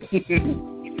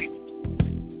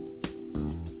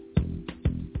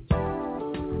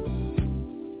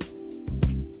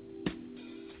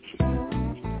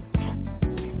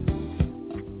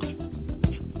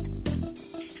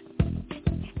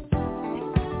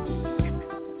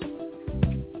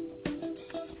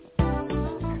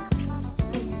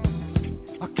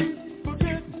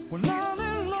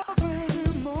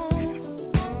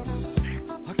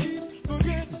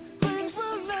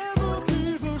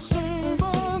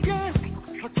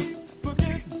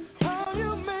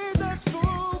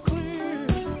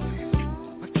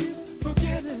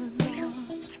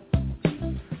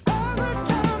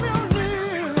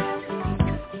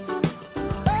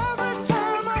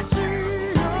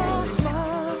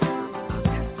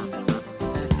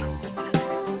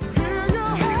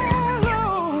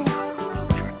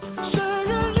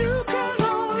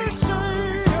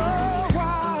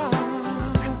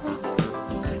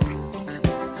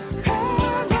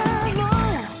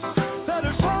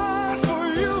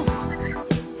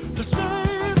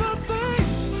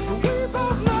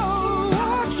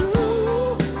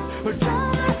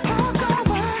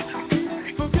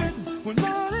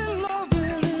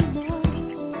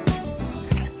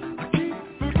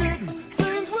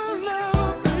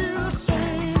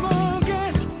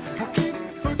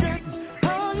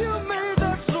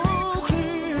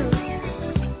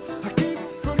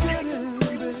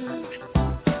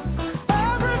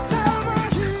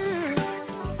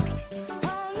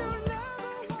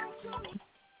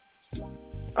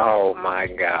 Oh my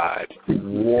God!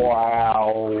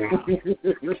 Wow.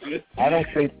 I don't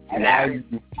think I use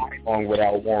the song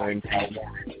without warning.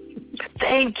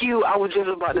 Thank you. I was just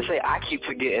about to say I keep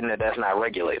forgetting that that's not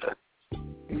Regulator.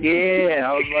 Yeah,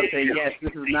 I was about to say yes.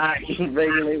 This is not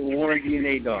Regulator Warren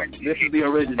DNA Dog. This is the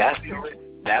original.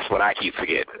 That's what I keep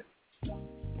forgetting.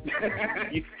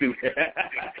 You stupid.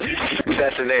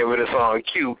 That's the name of the song.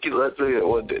 Q. Let's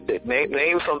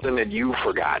name something that you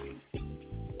forgot.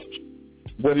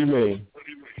 What do you mean?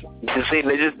 Just say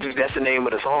that's the name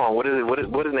of the song. What is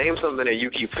name something that you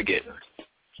keep forgetting?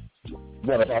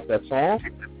 What about that song?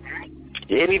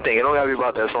 Anything. It don't gotta be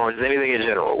about that song. Just anything in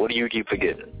general. What do you keep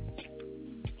forgetting?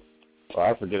 Well,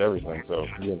 I forget everything, so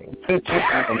you know.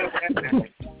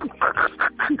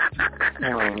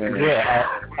 Oh, man. Yeah.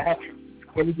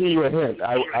 Let me give you a hint.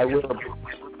 I will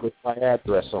with my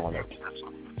address on it.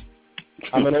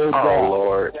 I'm an old guy. Oh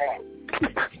Lord.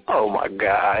 Oh my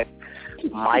God.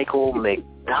 Michael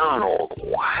McDonald.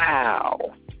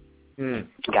 Wow.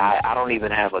 Guy, I don't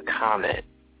even have a comment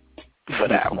for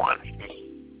that one.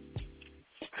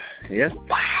 Yeah.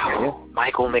 Wow. Yeah.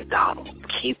 Michael McDonald.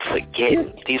 Keep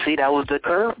forgetting. Do you see, that was the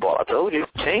curveball. I told you.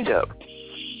 Change up.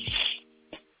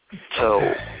 So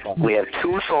we have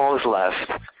 2 songs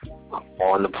left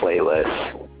on the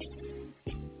playlist.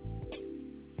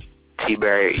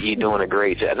 T-Berry, you're doing a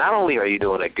great job. Not only are you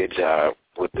doing a good job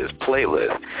with this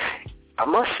playlist, I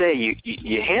must say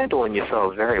you're handling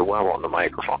yourself very well on the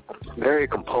microphone. Very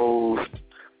composed.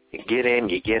 You get in,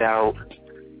 you get out.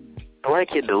 I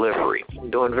like your delivery. You're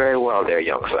doing very well there,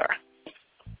 young sir.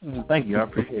 Thank you. I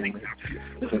appreciate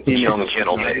it. Young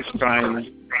gentleman. Trying to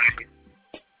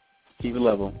keep it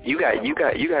level. You got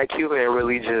Cuban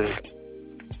really just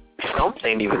stumped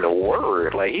ain't even the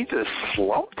word. Like, he just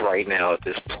slumped right now at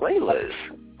this playlist.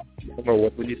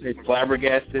 What would you say?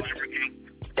 Flabbergasted?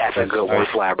 That's a good one,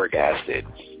 flabbergasted.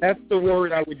 That's the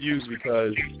word I would use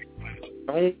because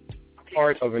the only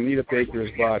part of Anita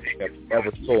Baker's body that I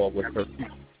ever saw was her feet.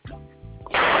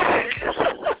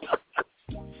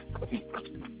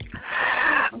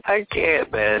 I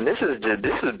can't, man. This has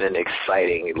been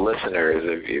exciting, listeners.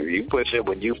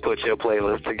 When you put your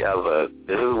playlist together,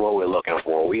 this is what we're looking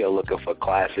for. We are looking for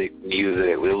classic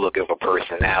music. We're looking for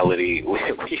personality. We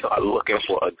are looking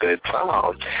for a good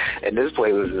time, and this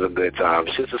playlist is a good time.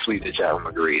 Sister Sweet the Chatham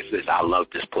agrees. I love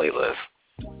this playlist.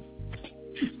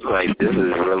 Like, this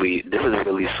is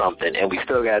really something, and we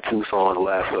still got 2 songs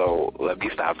left. So let me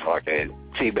stop talking.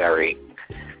 T-Berry.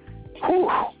 Whew.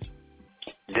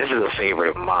 This is a favorite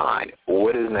of mine.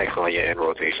 What is next on your in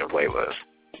rotation playlist?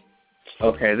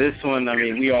 Okay, this one, I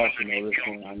mean, we all should know this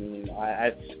one. I mean,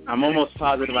 I'm almost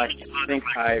positive I think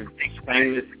I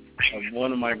sang this at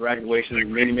one of my graduations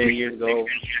many, many years ago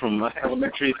from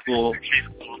elementary school,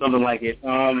 something like it.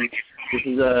 This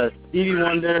is Stevie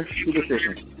Wonder,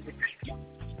 Superstition.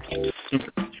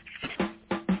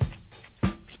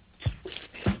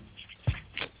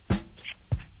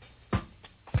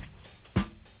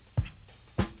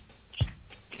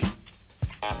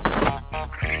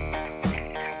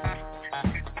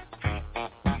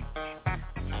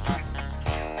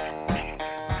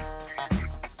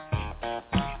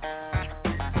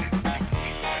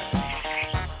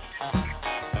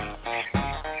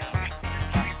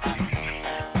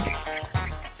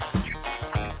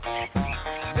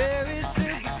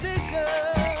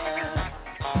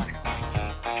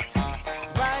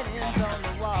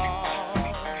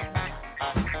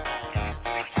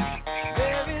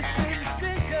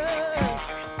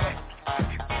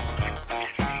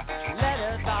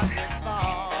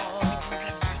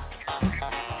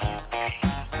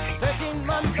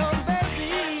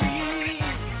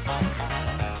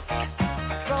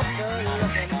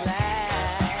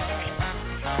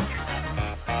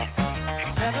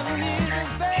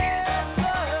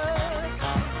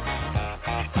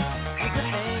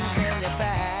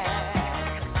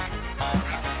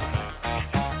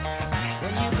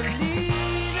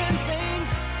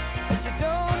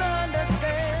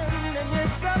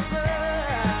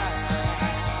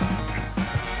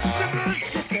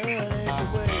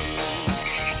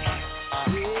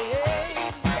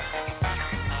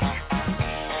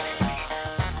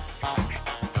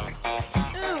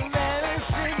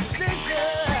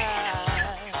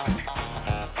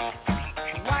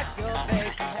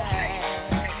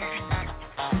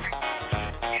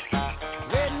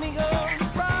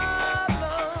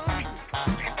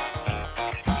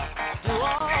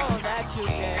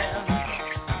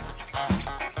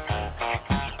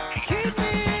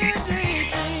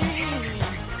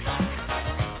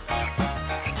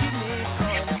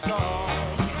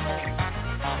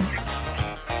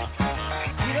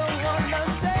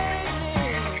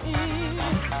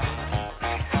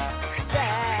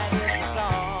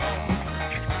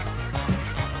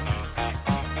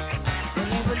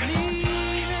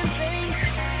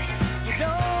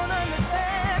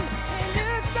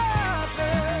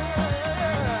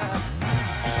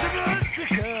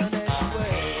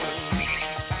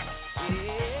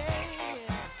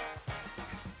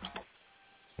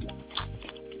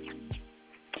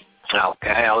 Okay,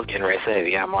 I was getting ready to say, if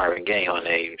you got Marvin Gaye on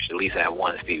there, you should at least have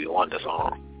one Stevie Wonder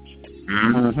song.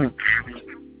 Mm-hmm.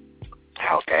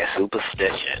 Okay,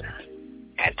 Superstition.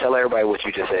 And tell everybody what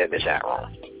you just said in the chat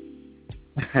room.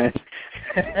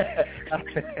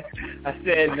 I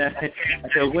said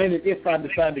when and if I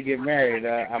decide to get married,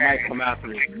 I might come out to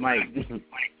it. Might.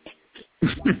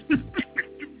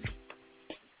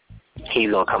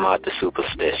 He's gonna come out to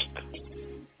Superstition.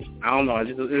 I don't know.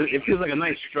 It feels like a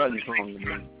nice strutting song to me.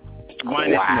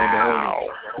 Wow.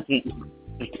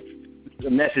 The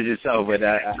message itself, but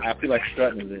I feel like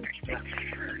strutting is it.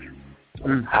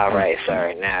 All right,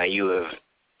 sir. Now you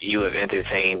have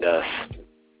entertained us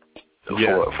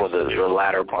for the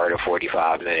latter part of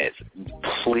 45 minutes.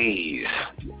 Please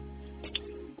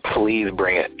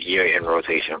bring it, your In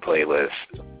Rotation playlist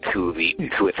to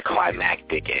its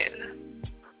climactic end.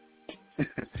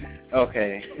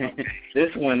 Okay,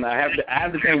 this one I have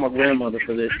to thank my grandmother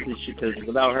for this because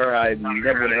without her I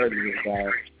never would have heard of this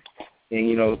guy. And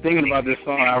you know, thinking about this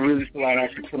song, I really feel like I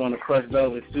should put on a crushed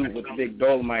velvet suit with the big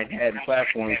Dolomite hat and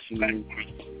platform shoes.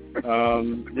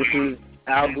 This is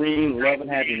Al Green, Love and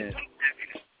Happiness.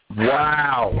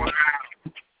 Wow.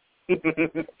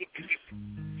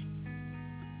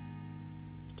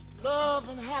 Love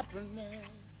and happiness.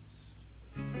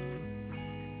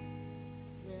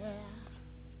 Yeah.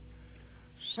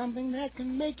 Something that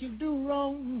can make you do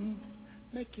wrong,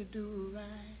 make you do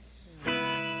right.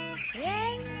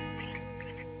 Yeah.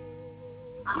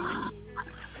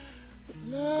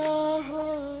 Love.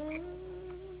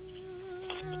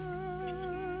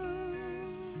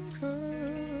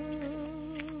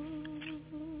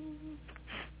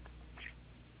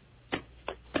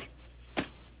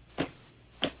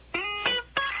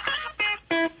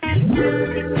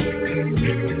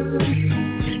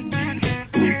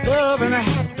 Love and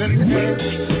happiness.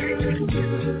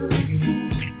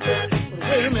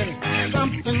 Wait a minute,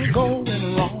 something's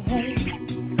going wrong.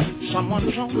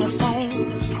 Someone's on the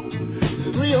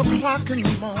phone, 3 o'clock in the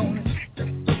morning.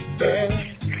 Yeah.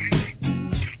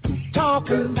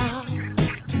 Talking about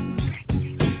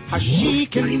how she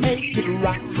can make it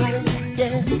right.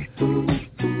 Yeah.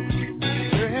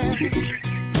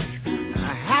 Yeah.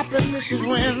 Happiness is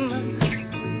when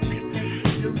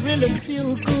you really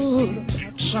feel good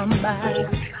about somebody.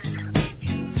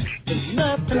 There's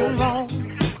nothing wrong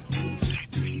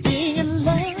being in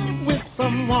love with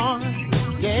someone.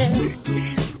 Yeah.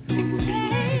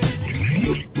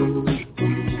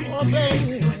 Oh,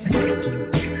 baby,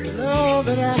 love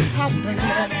and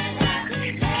happiness.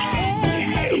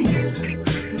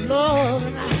 Love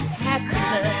and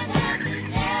happiness.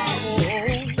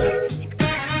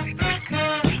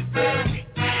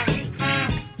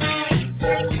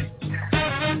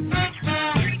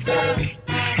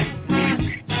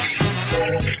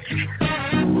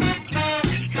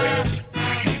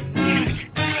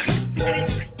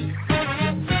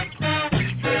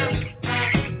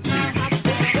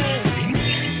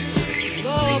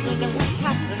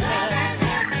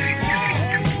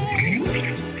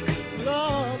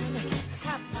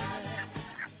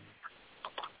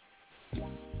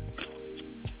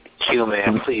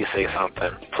 Q-Man, please say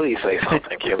something. Please say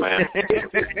something, Q-Man.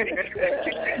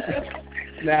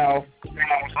 Now,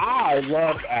 I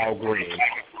love Al Green,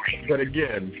 but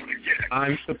again,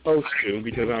 I'm supposed to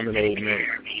because I'm an old man.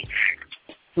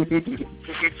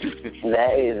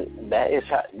 That is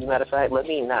how, matter of fact, let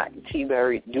me not,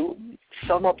 T-Berry,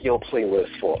 sum up your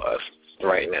playlist for us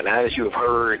right now. Now that you have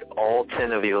heard all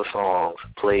 10 of your songs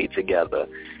played together,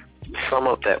 sum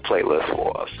up that playlist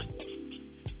for us.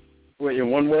 Wait,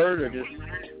 in one word or just?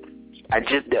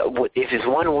 If it's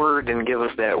one word, then give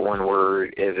us that one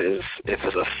word. If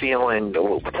it's a feeling,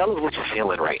 tell us what you're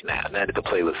feeling right now that the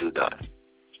playlist is done.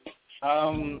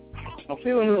 I'm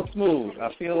feeling real smooth. I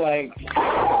feel like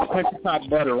country top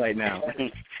butter right now.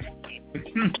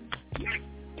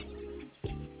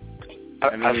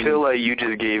 I feel like you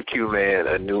just gave Q-Man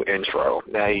a new intro.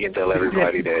 Now you can tell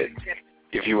everybody that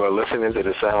if you are listening to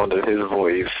the sound of his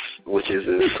voice, which is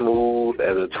as smooth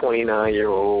as a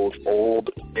 29-year-old old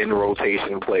In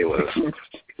Rotation playlist.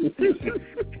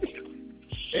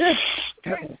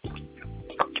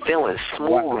 Feeling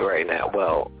smooth right now.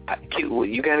 Well, Q,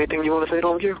 you got anything you want to say to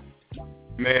him, Q?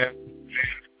 Man,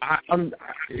 I'm.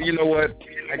 You know what?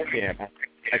 I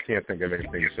can't think of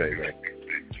anything to say, man.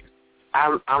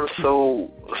 I'm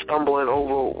so stumbling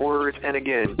over words. And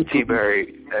again,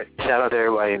 T-Berry, shout out to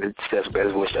everybody in the Steps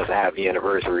Better wish us a happy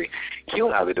anniversary. Q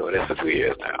and I have been doing this for 2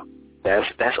 years now.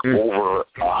 That's over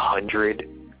 100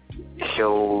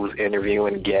 shows,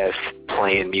 interviewing guests,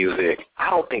 playing music. I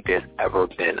don't think there's ever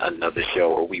been another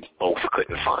show where we both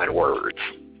couldn't find words.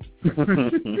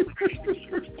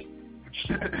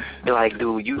 You're like,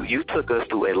 dude, you took us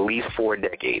through at least 4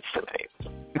 decades tonight.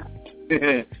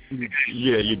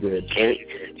 Yeah, you did.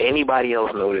 Anybody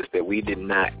else notice that we did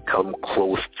not come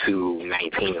close to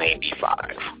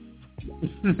 1995?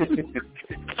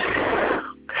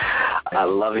 I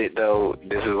love it, though.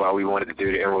 This is why we wanted to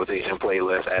do the In Rotation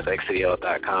playlist, as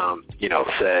xcdl.com,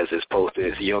 says. It's posted.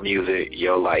 It's your music,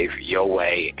 your life, your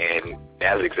way, and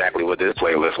that's exactly what this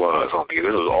playlist was, homie.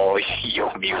 This was all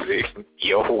your music,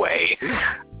 your way,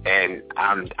 and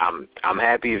I'm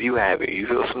happy if you have it. You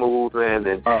feel smooth, man,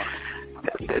 then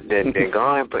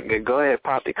go ahead,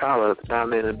 pop the collar,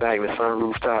 down in the back of the sun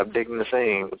rooftop, digging the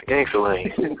same with the gangster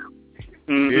lane.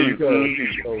 Here you go.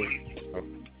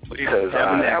 Because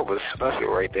that was special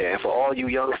right there. And for all you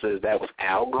youngsters, that was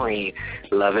Al Green,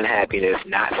 Love and Happiness,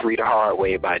 Not Free the Hard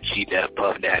Way by G-Dep,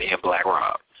 Puff Daddy, and Black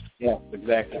Rob. Yeah,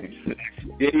 exactly.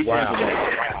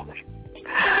 Wow.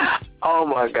 Oh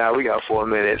my God, we got 4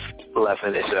 minutes left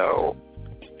in the show.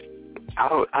 I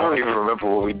don't even remember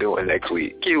what we're doing next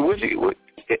week. Q, what's your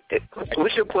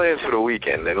plans for the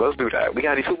weekend then? Let's do that. We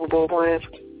got any Super Bowl plans?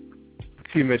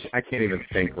 See, Mitch, I can't even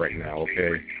think right now,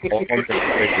 okay?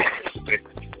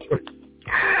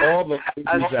 All the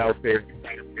ladies out there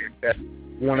that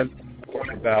want to talk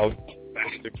about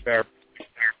Mr. Barry,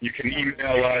 you can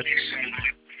email us.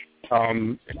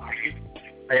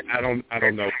 I don't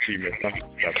know, T-Mitch.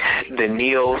 The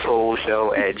Neo Soul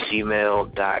Show at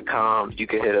gmail.com. You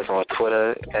can hit us on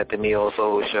Twitter at The Neo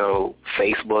Soul Show,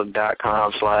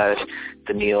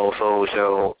 Facebook.com/The Neo Soul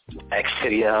Show,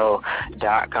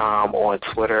 xtdl.com on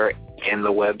Twitter, and the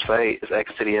website is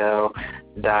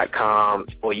xtdl.com.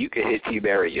 Or you can hit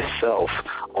T-Barry yourself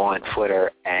on Twitter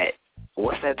at,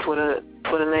 what's that Twitter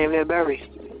name there, Barry?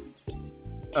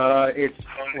 It's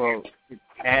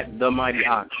at The Mighty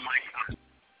Ox.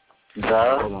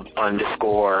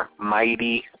 _mighty_ox.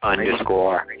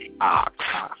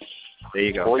 There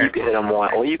you go. Or you can hit him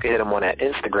on that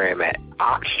Instagram at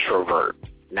Oxtrovert,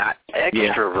 not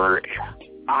extrovert.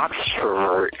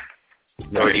 Oxtrovert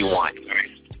 31.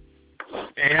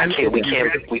 And if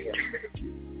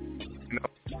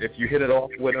you hit it off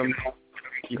with him,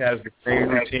 he has the same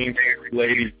routine.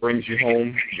 Lady brings you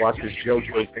home, watches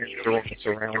JoJo Dancer on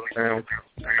surround sound.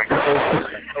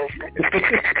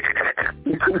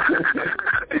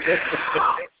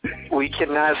 We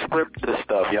cannot script this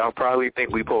stuff. Y'all probably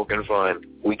think we poking fun.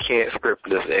 We can't script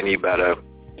this any better.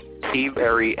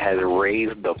 T-Berry has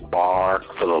raised the bar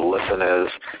for the listeners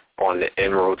on the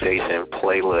In Rotation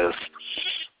playlist.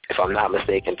 If I'm not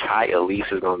mistaken, Ty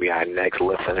Elise is going to be our next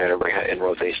listener to bring her In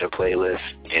Rotation playlist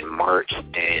in March,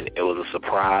 and it was a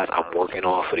surprise I'm working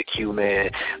on for the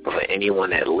Q-Man. But for anyone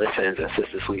that listens, and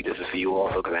Sister Sweet, this is for you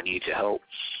also because I need your help.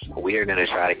 We are going to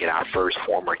try to get our first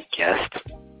former guest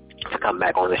to come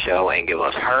back on the show and give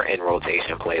us her In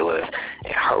Rotation playlist,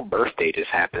 and her birthday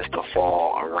just happens to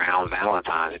fall around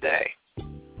Valentine's Day.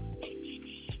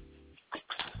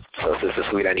 So, Sister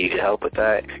Sweet, I need your help with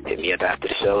that. Hit me up after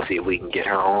the show, see if we can get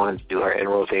her on, do her In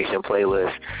Rotation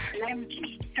playlist.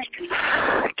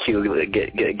 Q,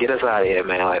 get us out of here,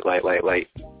 man. Like,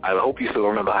 I hope you still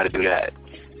remember how to do that.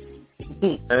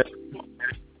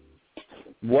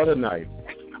 What a night.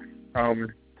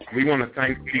 We want to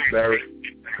thank Pete Barrett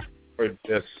for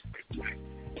this.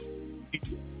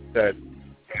 That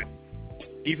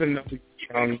even though he's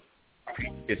young,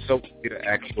 it's so easy to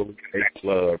actually make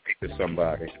love to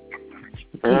somebody.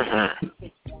 You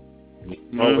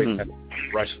always have to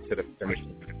rush to the finish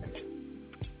line.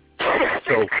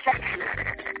 So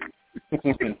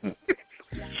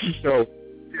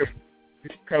you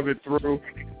covered through.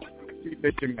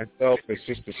 Mitch and myself and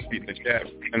Sister Sweet in the chat.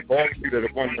 And all of you that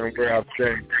are wondering where I've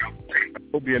been,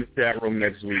 we'll be in the chat room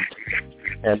next week.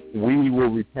 And we will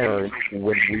return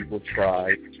when we will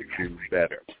try to do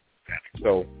better.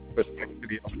 So, for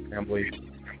the family,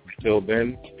 till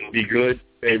then, be good,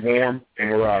 stay warm, and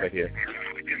we're out of here.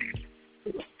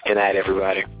 Good night,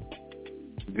 everybody.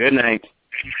 Good night.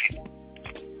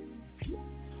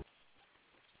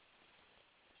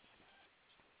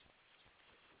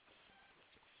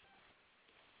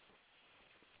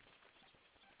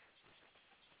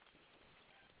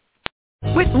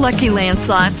 With Lucky Land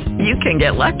Slots, you can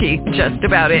get lucky just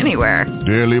about anywhere.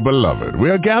 Dearly beloved, we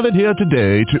are gathered here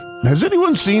today to... Has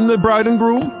anyone seen the bride and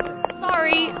groom?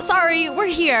 Sorry, we're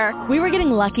here. We were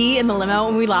getting lucky in the limo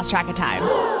and we lost track of time.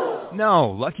 No,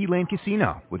 Lucky Land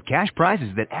Casino, with cash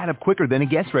prizes that add up quicker than a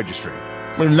guest registry.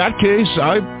 In that case,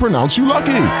 I pronounce you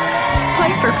lucky.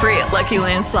 Play for free at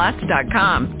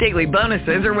LuckyLandSlots.com. Daily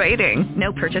bonuses are waiting.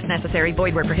 No purchase necessary.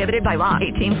 Void where prohibited by law.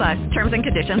 18+. Terms and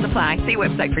conditions apply. See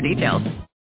website for details.